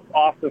the stuff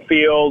off the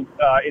field,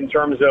 in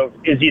terms of,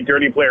 is he a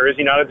dirty player, is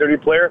he not a dirty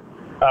player,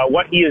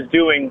 what he is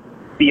doing,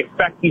 the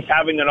effect he's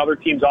having on other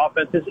teams'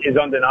 offenses is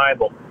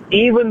undeniable.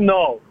 Even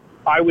though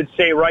I would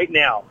say right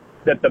now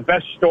that the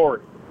best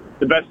story,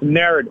 the best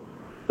narrative,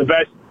 the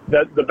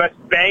best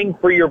bang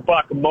for your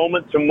buck,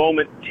 moment to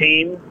moment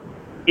team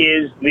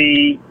is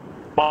the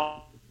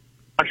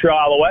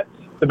Montreal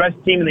Alouettes. The best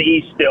team in the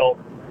East still,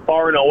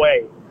 far and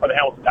away, are the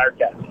Hamilton Tiger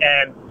Cats.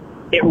 And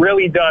it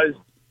really does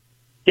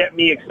get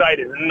me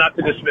excited, and not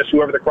to dismiss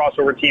whoever the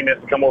crossover team is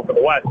to come over for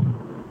the West,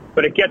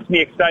 but it gets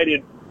me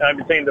excited, and I've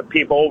been saying to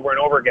people over and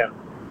over again,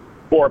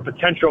 for a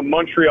potential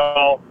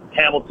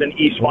Montreal-Hamilton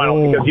East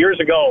final. Because years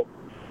ago,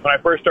 when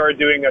I first started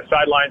doing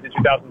sidelines in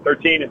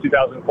 2013 and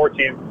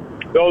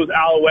 2014, those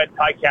Alouette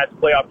Ticats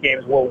playoff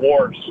games were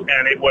wars,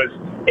 and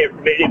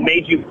it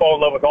made you fall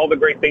in love with all the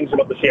great things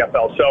about the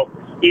CFL. So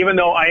even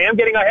though I am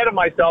getting ahead of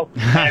myself,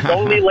 and it's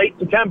only late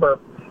September,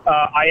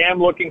 I am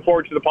looking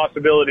forward to the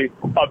possibility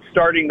of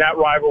starting that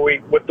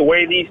rivalry with the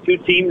way these two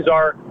teams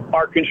are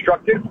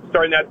constructed,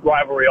 starting that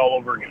rivalry all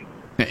over again.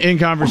 In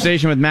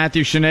conversation with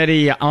Matthew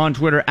Shinetti on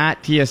Twitter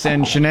at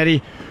TSN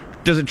Shinetti.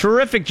 Does a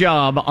terrific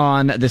job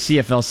on the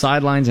CFL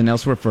sidelines and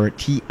elsewhere for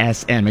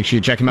TSN. Make sure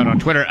you check him out on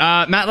Twitter.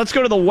 Matt, let's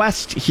go to the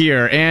West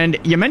here. And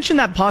you mentioned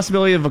that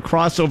possibility of a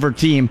crossover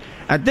team.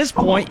 At this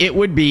point, it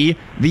would be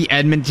the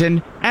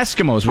Edmonton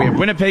Eskimos. We have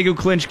Winnipeg who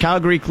clinched,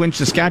 Calgary clinched,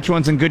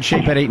 Saskatchewan's in good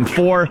shape at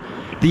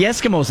 8-4. The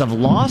Eskimos have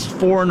lost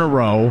 4 in a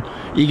row.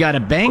 You got a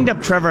banged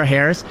up Trevor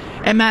Harris.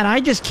 And Matt, I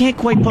just can't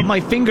quite put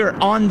my finger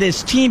on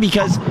this team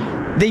because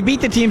they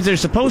beat the teams they're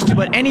supposed to,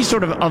 but any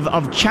sort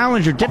of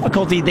challenge or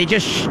difficulty, they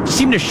just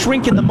seem to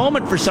shrink in the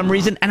moment for some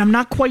reason, and I'm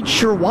not quite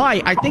sure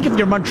why. I think if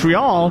you're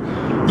Montreal,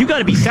 you got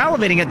to be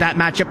salivating at that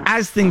matchup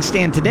as things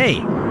stand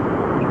today.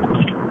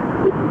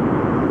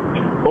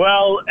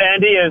 Well,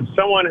 Andy, as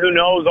someone who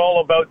knows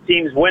all about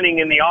teams winning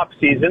in the off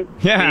season,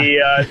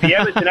 the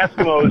Edmonton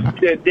Eskimos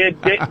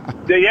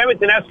the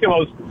Edmonton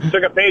Eskimos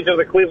took a page out of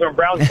the Cleveland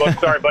Browns book.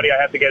 Sorry, buddy,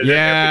 I have to get it in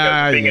there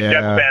because being a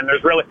Jets fan,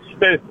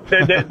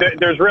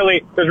 there's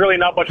really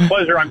not much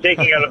pleasure I'm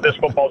taking out of this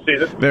football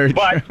season.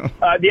 But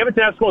the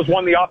Edmonton Eskimos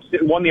won the off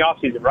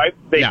season, right?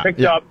 They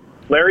picked up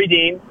Larry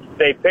Dean,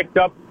 they picked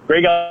up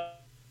Greg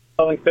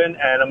Ellington,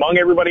 and among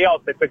everybody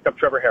else, they picked up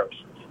Trevor Harris.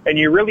 And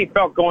you really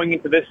felt going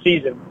into this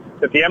season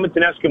that the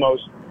Edmonton Eskimos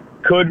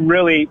could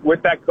really,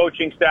 with that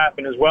coaching staff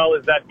and as well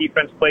as that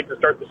defense played to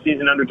start the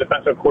season under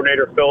defensive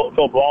coordinator Phil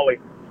Blolly,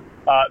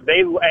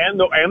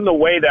 and the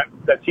way that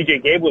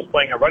CJ Gable was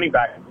playing at running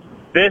back,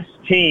 this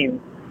team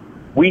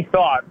we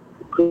thought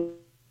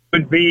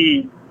could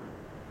be,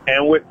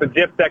 and with the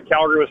dip that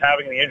Calgary was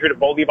having and the injury to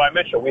Bo Levi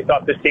Mitchell, we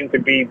thought this team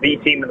could be the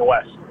team in the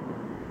West.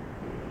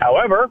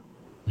 However,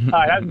 it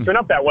hasn't turned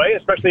up that way,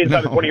 especially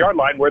inside the 20-yard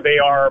line where they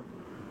are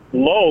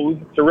loath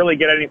to really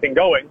get anything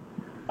going.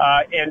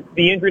 And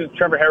the injury to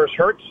Trevor Harris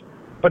hurts,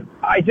 but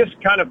I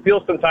just kind of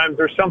feel sometimes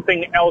there's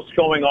something else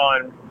going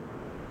on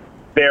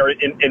there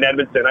in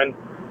Edmonton. And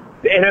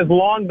it has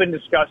long been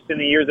discussed in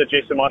the years that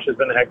Jason Mosh has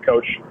been the head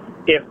coach.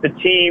 If the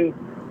team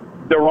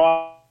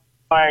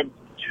derived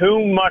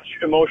too much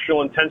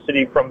emotional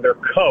intensity from their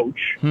coach,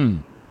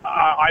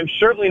 I'm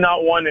certainly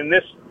not one in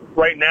this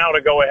right now to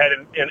go ahead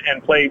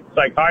and play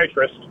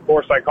psychiatrist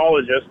or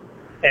psychologist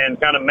and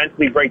kind of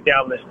mentally break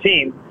down this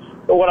team.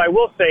 But what I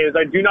will say is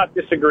I do not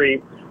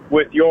disagree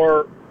with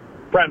your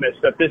premise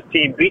that this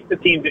team beat the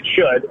teams it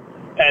should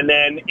and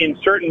then in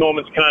certain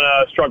moments kind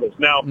of struggles.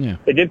 Now,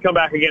 they did come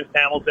back against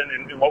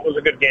Hamilton in what was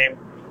a good game,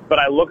 but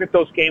I look at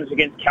those games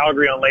against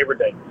Calgary on Labor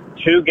Day,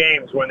 2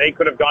 games when they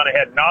could have gone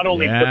ahead, not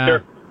only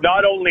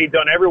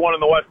done everyone in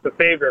the West a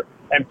favor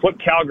and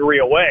put Calgary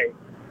away,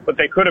 but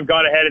they could have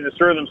gone ahead and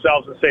asserted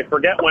themselves and say,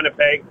 forget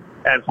Winnipeg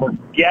and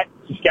forget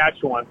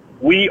Saskatchewan.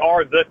 We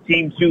are the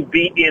team to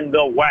beat in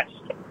the West.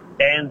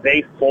 And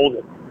they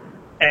folded.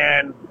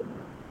 And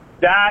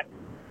that,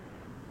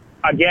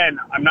 again,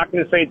 I'm not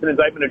going to say it's an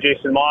indictment of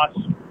Jason Moss.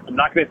 I'm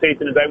not going to say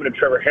it's an indictment of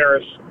Trevor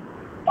Harris.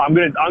 I'm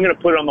going to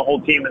put it on the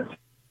whole team and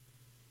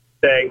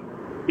say,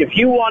 if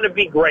you want to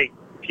be great,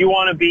 if you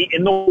want to be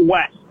in the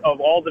West of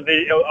all of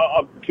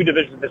 2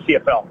 divisions of the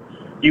CFL,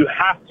 you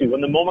have to,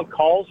 when the moment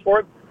calls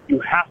for it,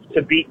 you have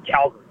to beat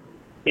Calgary.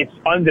 It's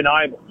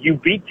undeniable. You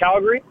beat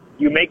Calgary,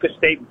 you make a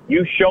statement.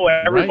 You show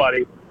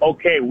everybody,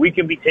 okay, we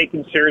can be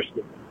taken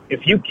seriously. If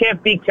you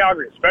can't beat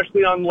Calgary,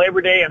 especially on Labor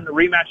Day and the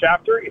rematch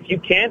after, if you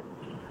can't,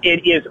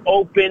 it is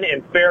open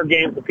and fair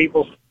game for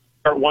people to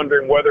start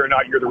wondering whether or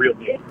not you're the real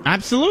deal.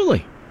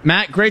 Absolutely.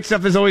 Matt, great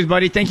stuff as always,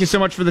 buddy. Thank you so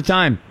much for the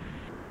time.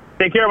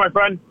 Take care, my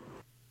friend.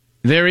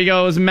 There he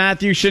goes,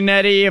 Matthew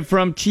Shinetti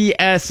from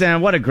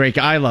TSN. What a great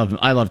guy. I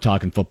love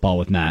talking football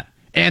with Matt.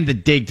 And the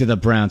dig to the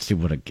Browns, too.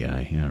 What a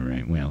guy. All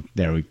right. Well,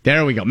 there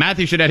we go.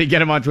 Matthew Shinetti.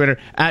 Get him on Twitter,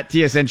 at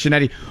TSN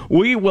Shinetti.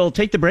 We will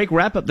take the break,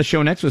 wrap up the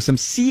show next with some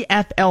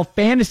CFL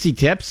fantasy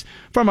tips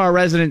from our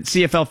resident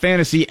CFL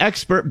fantasy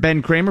expert,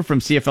 Ben Kramer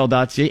from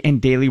CFL.ca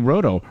and Daily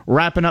Roto.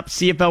 Wrapping up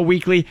CFL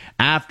Weekly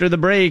after the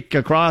break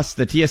across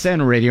the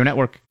TSN radio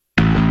network.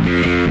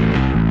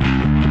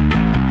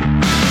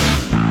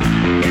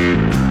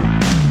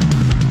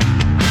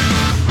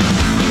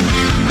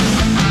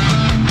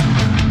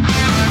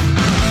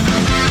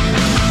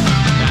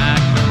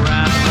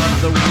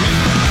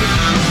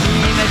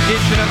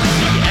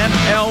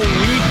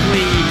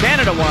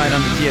 Canada-wide on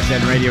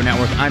TSN Radio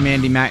Network. I'm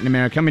Andy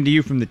McNamara, coming to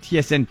you from the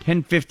TSN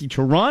 1050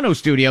 Toronto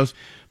studios.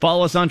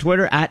 Follow us on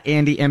Twitter at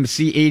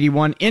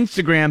AndyMC81,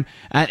 Instagram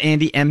at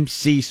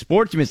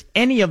AndyMCSports. If you miss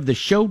any of the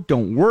show,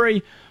 don't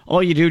worry.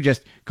 All you do,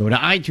 just go to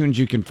iTunes,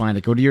 you can find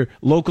it. Go to your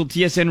local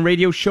TSN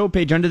radio show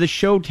page under the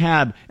show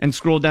tab and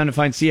scroll down to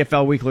find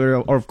CFL Weekly,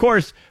 or of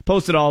course,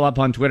 post it all up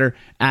on Twitter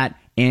at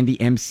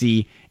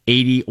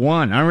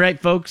AndyMC81. All right,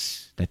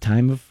 folks, that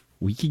time of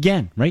week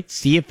again, right?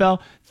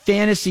 CFL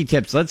fantasy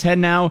tips. Let's head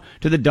now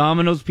to the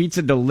Domino's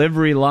Pizza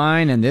delivery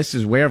line, and this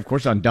is where, of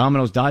course, on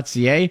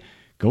Domino's.ca,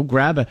 go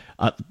grab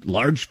a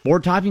large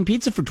 4-topping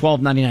pizza for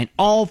 $12.99.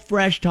 All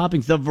fresh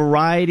toppings. The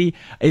variety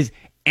is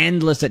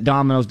endless at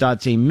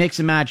Domino's.ca. Mix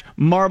and match,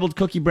 marbled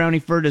cookie brownie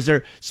for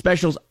dessert,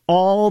 specials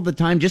all the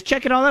time. Just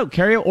check it all out.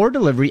 Carry or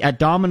delivery at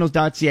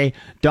Domino's.ca.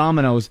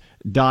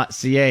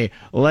 Domino's.ca.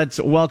 Let's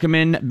welcome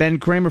in Ben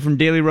Kramer from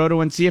Daily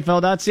Roto and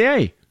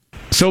CFL.ca.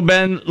 So,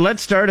 Ben,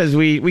 let's start, as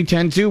we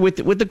tend to, with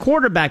the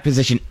quarterback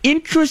position.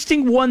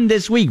 Interesting one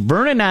this week.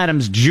 Vernon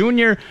Adams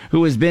Jr.,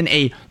 who has been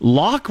a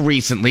lock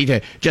recently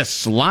to just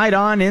slide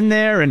on in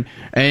there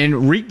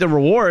and reap the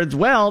rewards.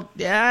 Well,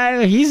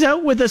 he's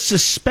out with a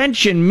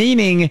suspension,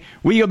 meaning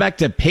we go back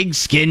to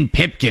Pigskin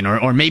Pipkin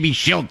or maybe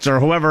Schultz or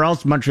whoever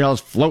else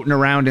Montreal's floating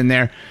around in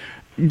there.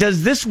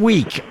 Does this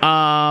week,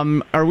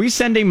 are we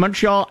sending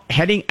Montreal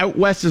heading out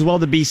west as well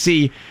to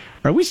BC?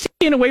 Are we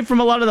staying away from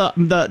a lot of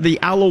the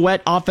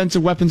Alouette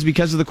offensive weapons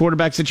because of the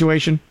quarterback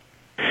situation?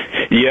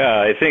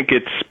 Yeah, I think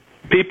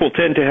people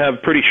tend to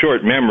have pretty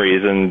short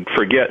memories and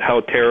forget how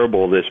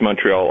terrible this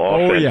Montreal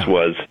offense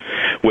was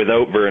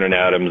without Vernon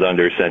Adams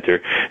under center.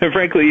 And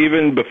frankly,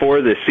 even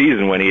before this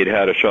season, when he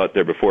had a shot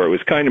there before, it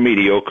was kind of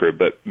mediocre.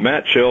 But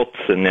Matt Schultz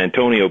and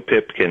Antonio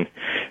Pipkin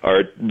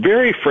are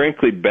very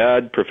frankly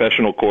bad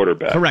professional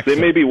quarterbacks. Correct. They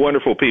may be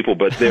wonderful people,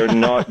 but they're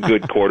not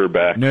good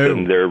quarterbacks,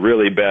 and they're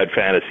really bad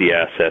fantasy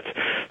assets.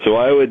 So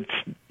I would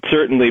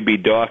certainly be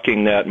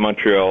docking that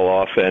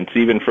Montreal offense,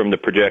 even from the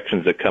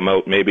projections that come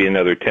out, maybe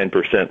another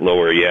 10%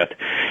 lower yet,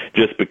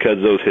 just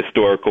because those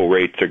historical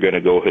rates are going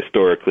to go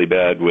historically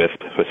bad with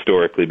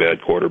historically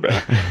bad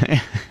quarterbacks.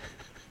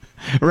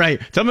 Right.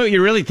 Tell me what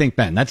you really think,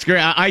 Ben. That's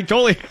great.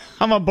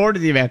 I'm on board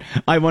with you, man.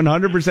 I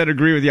 100%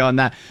 agree with you on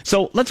that.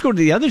 So let's go to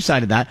the other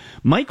side of that.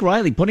 Mike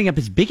Riley putting up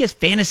his biggest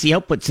fantasy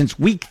output since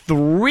week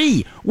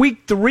 3.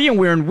 Week 3, and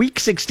we're in week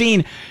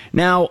 16.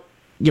 Now,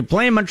 you're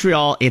playing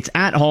Montreal. It's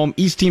at home.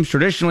 East teams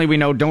traditionally, we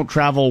know, don't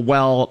travel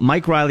well.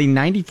 Mike Riley,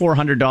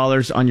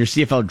 $9,400 on your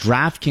CFL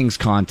DraftKings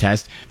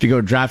contest. If you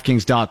go to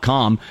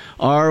DraftKings.com,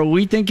 are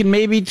we thinking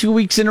maybe 2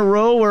 weeks in a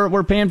row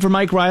we're paying for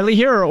Mike Riley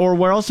here, or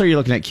where else are you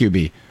looking at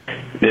QB?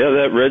 Yeah,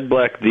 that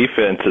red-black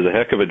defense is a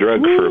heck of a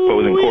drug for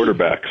opposing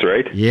quarterbacks,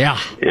 right? Yeah.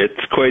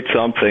 It's quite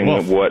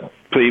something what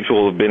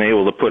people have been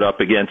able to put up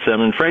against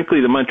them. And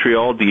frankly, the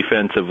Montreal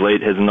defense of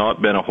late has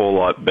not been a whole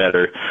lot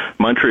better.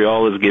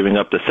 Montreal is giving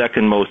up the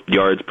second most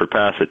yards per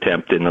pass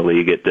attempt in the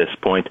league at this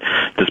point,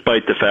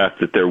 despite the fact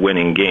that they're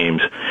winning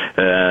games.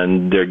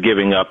 And they're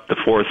giving up the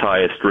 4th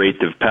highest rate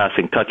of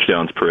passing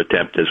touchdowns per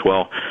attempt as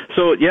well.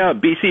 So, yeah,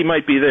 BC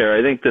might be there.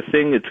 I think the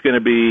thing that's going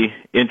to be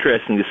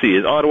interesting to see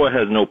is Ottawa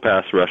has no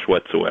pass rush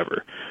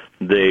whatsoever.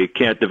 They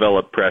can't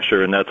develop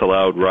pressure, and that's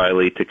allowed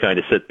Riley to kind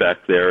of sit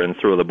back there and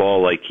throw the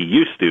ball like he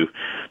used to,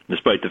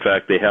 despite the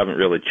fact they haven't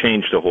really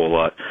changed a whole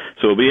lot.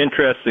 So it'll be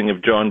interesting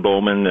if John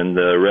Bowman and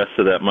the rest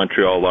of that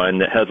Montreal line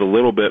that has a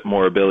little bit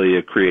more ability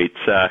to create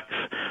sacks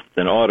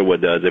than Ottawa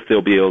does, if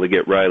they'll be able to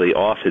get Riley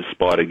off his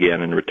spot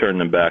again and return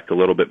them back a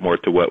little bit more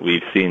to what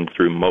we've seen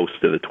through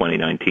most of the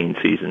 2019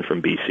 season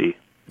from BC.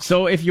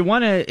 So if you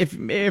want to,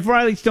 if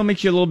Riley still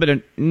makes you a little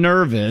bit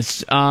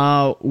nervous,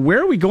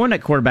 where are we going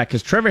at quarterback?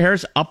 Because Trevor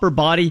Harris' upper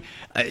body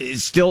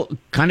is still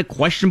kind of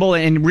questionable,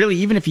 and really,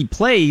 even if he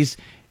plays,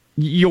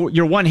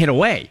 you're one hit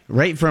away,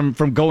 right, from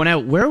going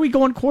out. Where are we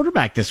going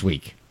quarterback this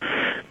week?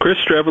 Chris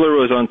Streveler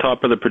was on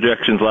top of the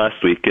projections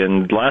last week,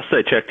 and last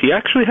I checked, he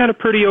actually had a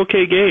pretty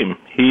okay game.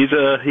 He's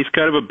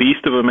kind of a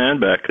beast of a man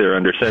back there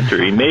under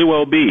center. He may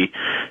well be,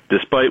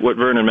 despite what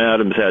Vernon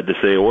Adams had to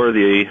say or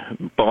the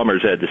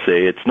Bombers had to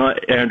say. It's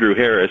not Andrew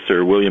Harris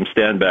or William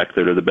Stanback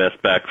that are the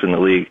best backs in the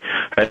league.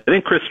 I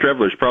think Chris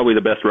Streveler is probably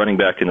the best running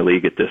back in the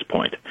league at this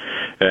point.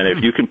 And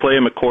if you can play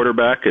him at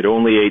quarterback at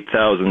only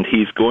 $8,000,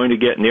 he's going to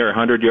get near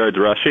 100 yards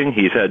rushing.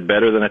 He's had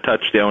better than a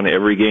touchdown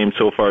every game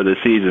so far this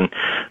season.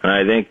 And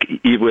I think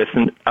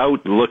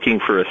without looking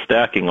for a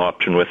stacking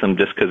option with him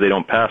just because they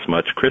don't pass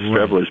much, Chris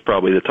Streveler is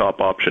probably the top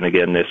option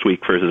again this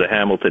week versus a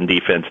Hamilton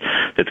defense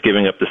that's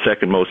giving up the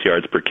second most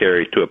yards per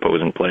carry to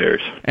opposing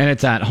players. And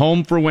it's at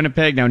home for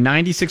Winnipeg. Now,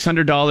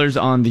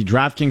 $9,600 on the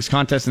DraftKings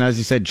contest, and as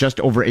you said, just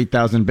over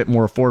 $8,000, a bit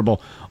more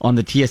affordable on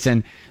the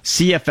TSN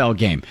CFL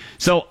game.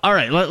 So, all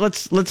right,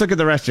 let's look at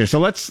the rest here. So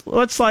let's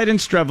slide in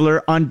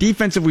Streveler. On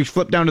defensive, we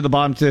flip down to the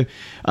bottom to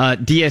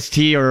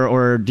DST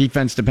or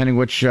defense, depending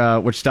which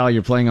style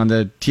you're playing on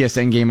the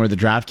TSN game or the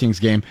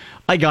DraftKings game.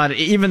 I got it.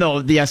 Even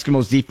though the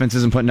Eskimos defense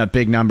isn't putting up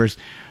big numbers,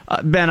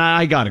 Ben,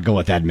 I got to go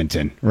with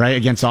Edmonton, right,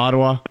 against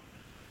Ottawa.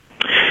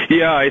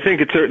 Yeah, I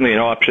think it's certainly an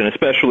option,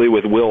 especially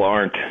with Will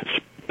Arndt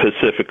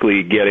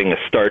specifically getting a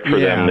start for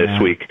them this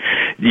week.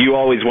 You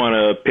always want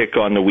to pick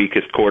on the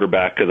weakest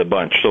quarterback of the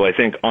bunch. So I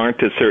think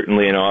Arndt is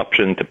certainly an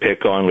option to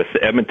pick on with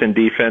the Edmonton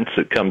defense.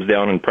 It comes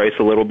down in price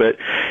a little bit.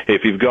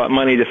 If you've got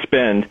money to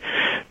spend,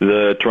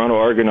 the Toronto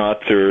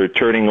Argonauts are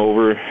turning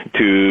over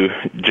to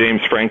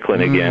James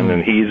Franklin again,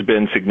 and he's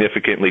been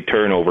significantly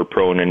turnover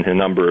prone in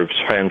a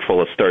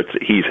handful of starts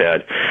that he's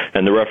had.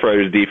 And the Rough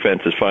Riders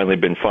defense has finally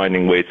been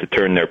finding ways to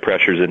turn their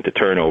pressures into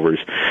turnovers.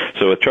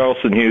 So with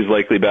Charleston Hughes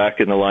likely back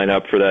in the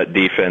lineup for that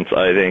defense,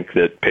 I think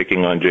that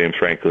picking on James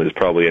Franklin is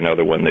probably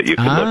another one that you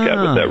can look at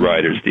with that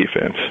Riders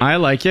defense. I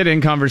like it.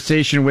 In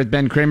conversation with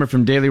Ben Kramer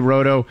from Daily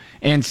Roto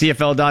and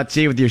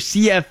CFL.ca with your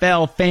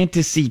CFL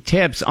fantasy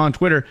tips on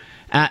Twitter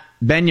at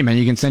Benjamin.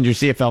 You can send your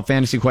CFL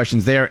fantasy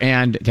questions there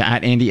and to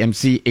at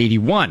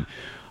AndyMC81.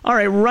 All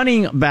right,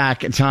 running back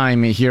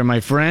time here,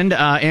 my friend.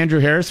 Andrew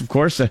Harris, of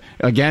course,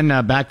 again,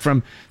 back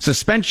from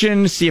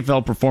suspension,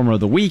 CFL Performer of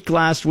the Week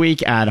last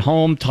week at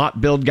home,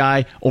 top build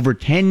guy, over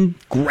 10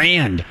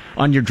 grand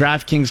on your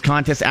DraftKings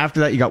contest. After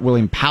that, you got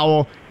William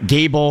Powell,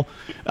 Gable,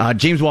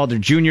 James Wilder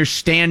Jr.,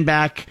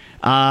 Standback,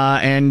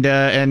 and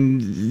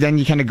then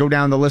you kind of go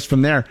down the list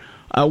from there.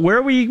 Where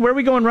are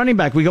we going running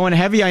back? We going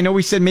heavy? I know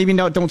we said maybe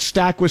don't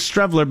stack with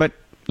Strevler, but,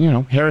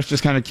 Harris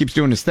just kind of keeps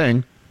doing his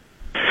thing.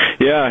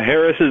 Yeah,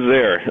 Harris is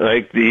there.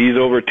 Like, he's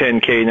over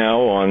 10K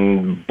now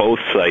on both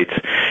sites,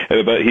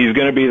 but he's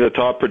going to be the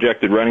top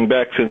projected running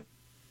back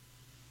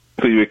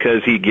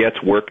because he gets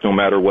work no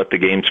matter what the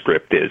game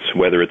script is,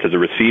 whether it's as a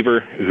receiver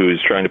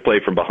who's trying to play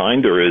from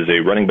behind or as a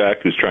running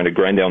back who's trying to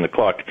grind down the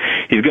clock.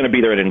 He's going to be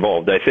there and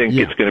involved. I think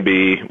it's going to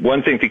be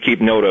one thing to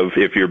keep note of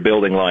if you're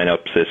building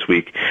lineups this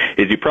week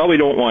is you probably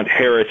don't want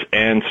Harris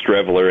and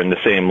Strevler in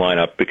the same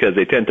lineup because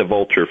they tend to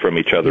vulture from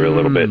each other a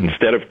little bit.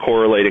 Instead of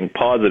correlating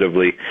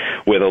positively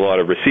with a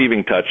lot of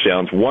receiving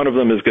touchdowns, one of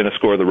them is going to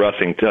score the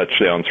rushing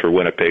touchdowns for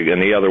Winnipeg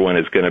and the other one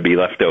is going to be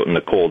left out in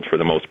the cold for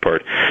the most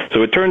part.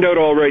 So it turned out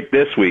all right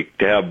this week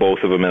to have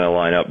both of them in a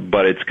lineup,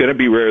 but it's going to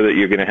be rare that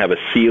you're going to have a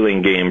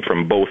ceiling game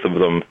from both of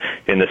them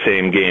in the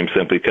same game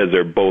simply because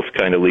they're both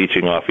kind of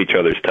leeching off each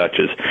other's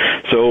touches.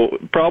 So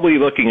probably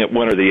looking at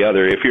one or the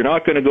other. If you're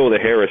not going to go the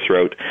Harris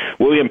route,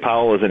 William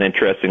Powell is an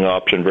interesting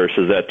option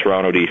versus that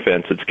Toronto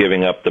defense. It's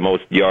giving up the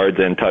most yards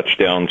and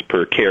touchdowns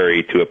per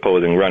carry to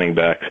opposing running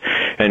backs,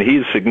 and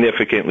he's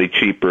significantly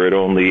cheaper at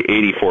only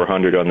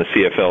 $8,400 on the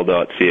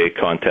CFL.ca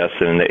contest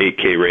and in the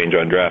 8K range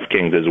on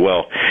DraftKings as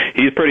well.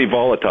 He's pretty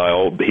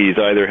volatile. He's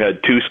either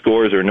had 2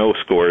 scores or no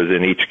scores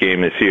in each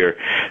game this year.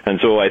 And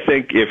so I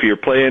think if you're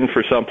playing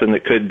for something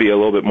that could be a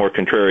little bit more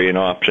contrarian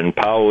option,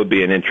 Powell would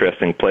be an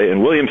interesting play.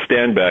 And William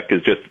Standback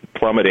is just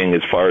plummeting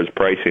as far as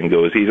pricing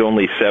goes. He's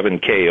only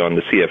 $7K on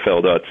the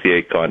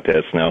CFL.ca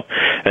contest now.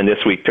 And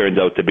this week turns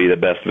out to be the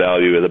best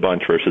value of the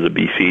bunch versus a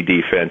BC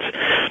defense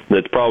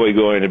that's probably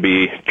going to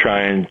be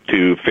trying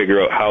to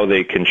figure out how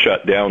they can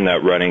shut down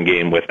that running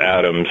game with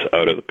Adams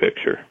out of the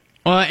picture.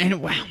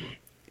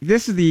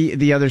 This is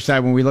the other side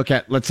when we look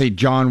at, let's say,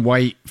 John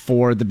White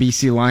for the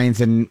BC Lions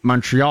in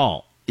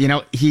Montreal.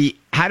 He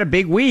had a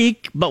big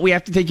week, but we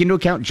have to take into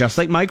account, just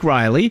like Mike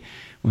Riley,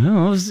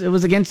 well, it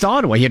was against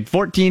Ottawa. He had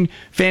 14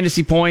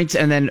 fantasy points,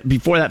 and then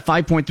before that,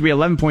 5.3,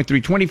 11.3,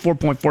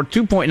 24.4,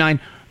 2.9.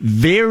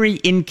 Very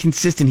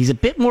inconsistent. He's a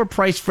bit more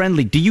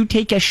price-friendly. Do you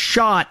take a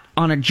shot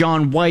on a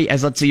John White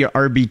as, let's say, your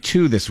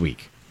RB2 this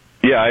week?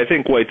 Yeah, I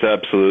think White's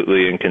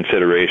absolutely in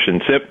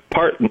consideration.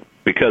 Part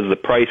because the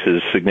price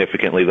is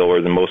significantly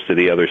lower than most of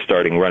the other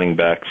starting running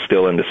backs,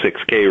 still in the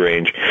 6K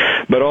range.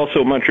 But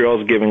also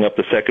Montreal's giving up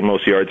the second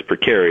most yards per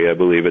carry, I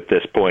believe, at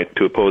this point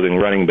to opposing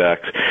running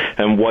backs.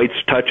 And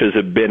White's touches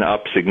have been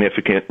up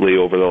significantly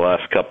over the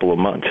last couple of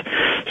months.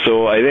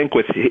 So I think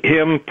with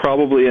him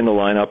probably in the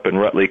lineup and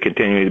Rutley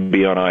continuing to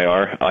be on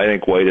IR, I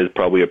think White is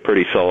probably a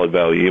pretty solid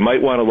value. You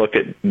might want to look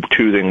at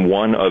choosing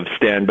one of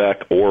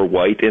Standback or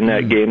White in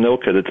that game, though,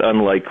 because it's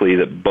unlikely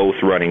that both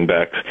running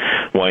backs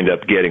wind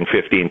up getting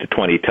 15 to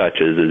 20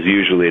 touches, as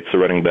usually it's the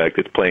running back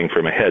that's playing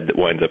from ahead that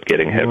winds up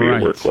getting heavier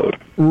workload.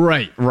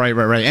 Right.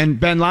 And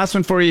Ben, last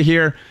one for you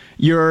here.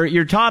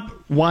 Your top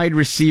wide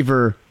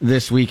receiver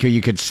this week who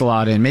you could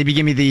slot in. Maybe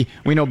give me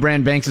we know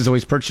Brand Banks has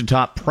always perched the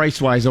top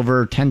price-wise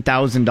over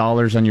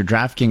 $10,000 on your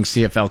DraftKings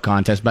CFL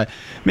contest, but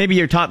maybe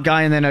your top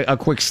guy and then a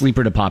quick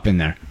sleeper to pop in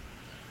there.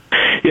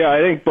 Yeah,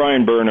 I think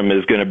Brian Burnham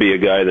is going to be a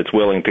guy that's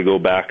willing to go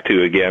back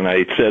to again.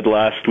 I said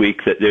last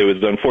week that it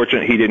was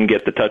unfortunate he didn't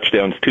get the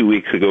touchdowns 2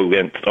 weeks ago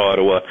against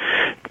Ottawa,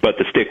 but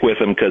to stick with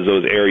him because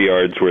those air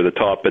yards were the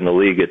top in the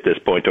league at this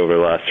point over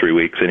the last 3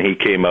 weeks, and he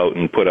came out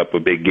and put up a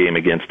big game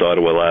against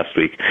Ottawa last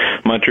week.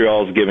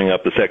 Montreal's giving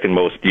up the second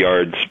most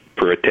yards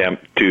per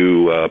attempt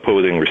to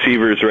opposing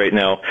receivers right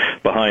now,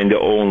 behind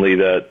only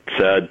that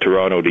sad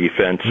Toronto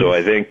defense. So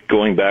I think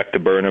going back to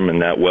Burnham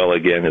and that well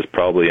again is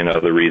probably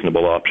another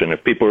reasonable option.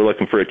 If people are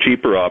looking for a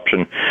cheaper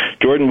option,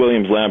 Jordan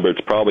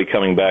Williams-Lambert's probably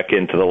coming back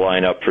into the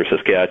lineup for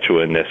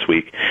Saskatchewan this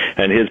week,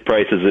 and his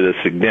price is at a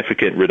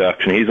significant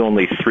reduction. He's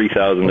only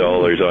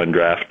 $3,000 on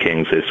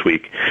DraftKings this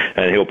week,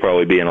 and he'll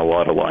probably be in a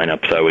lot of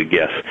lineups, I would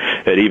guess.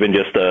 And even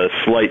just a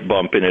slight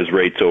bump in his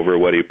rates over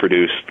what he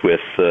produced with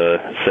the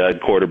sad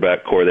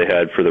quarterback core they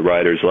had for the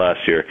Riders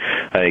last year,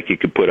 I think he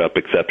could put up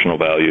exceptional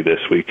value this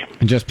week.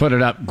 Just put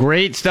it up.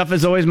 Great stuff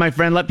as always, my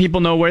friend. Let people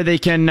know where they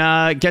can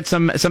get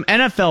some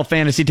NFL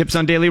fantasy tips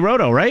on Daily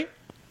Roto, right?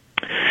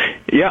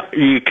 Yeah,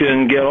 you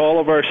can get all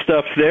of our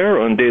stuff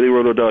there on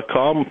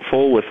dailyroto.com,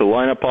 full with the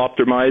lineup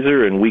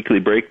optimizer and weekly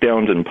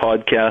breakdowns in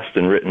podcast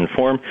and written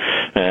form.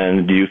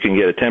 And you can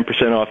get a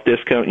 10% off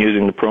discount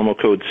using the promo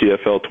code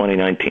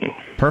CFL2019.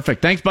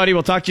 Perfect. Thanks, buddy.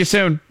 We'll talk to you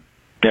soon.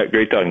 Yeah,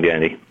 great talking to you,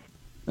 Andy.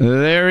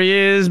 There he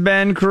is,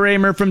 Ben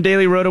Kramer from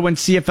Daily Roto and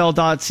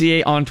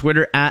CFL.ca, on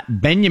Twitter at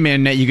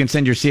Benjamin. You can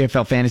send your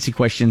CFL fantasy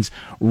questions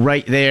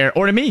right there,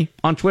 or to me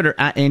on Twitter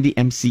at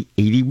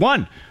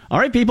AndyMC81. All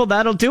right, people,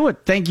 that'll do it.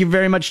 Thank you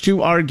very much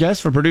to our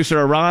guest. For producer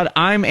Arad,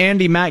 I'm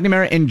Andy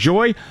McNamara.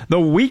 Enjoy the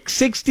Week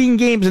 16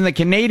 games in the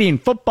Canadian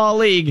Football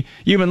League.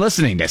 You've been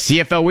listening to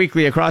CFL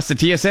Weekly across the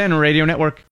TSN Radio Network.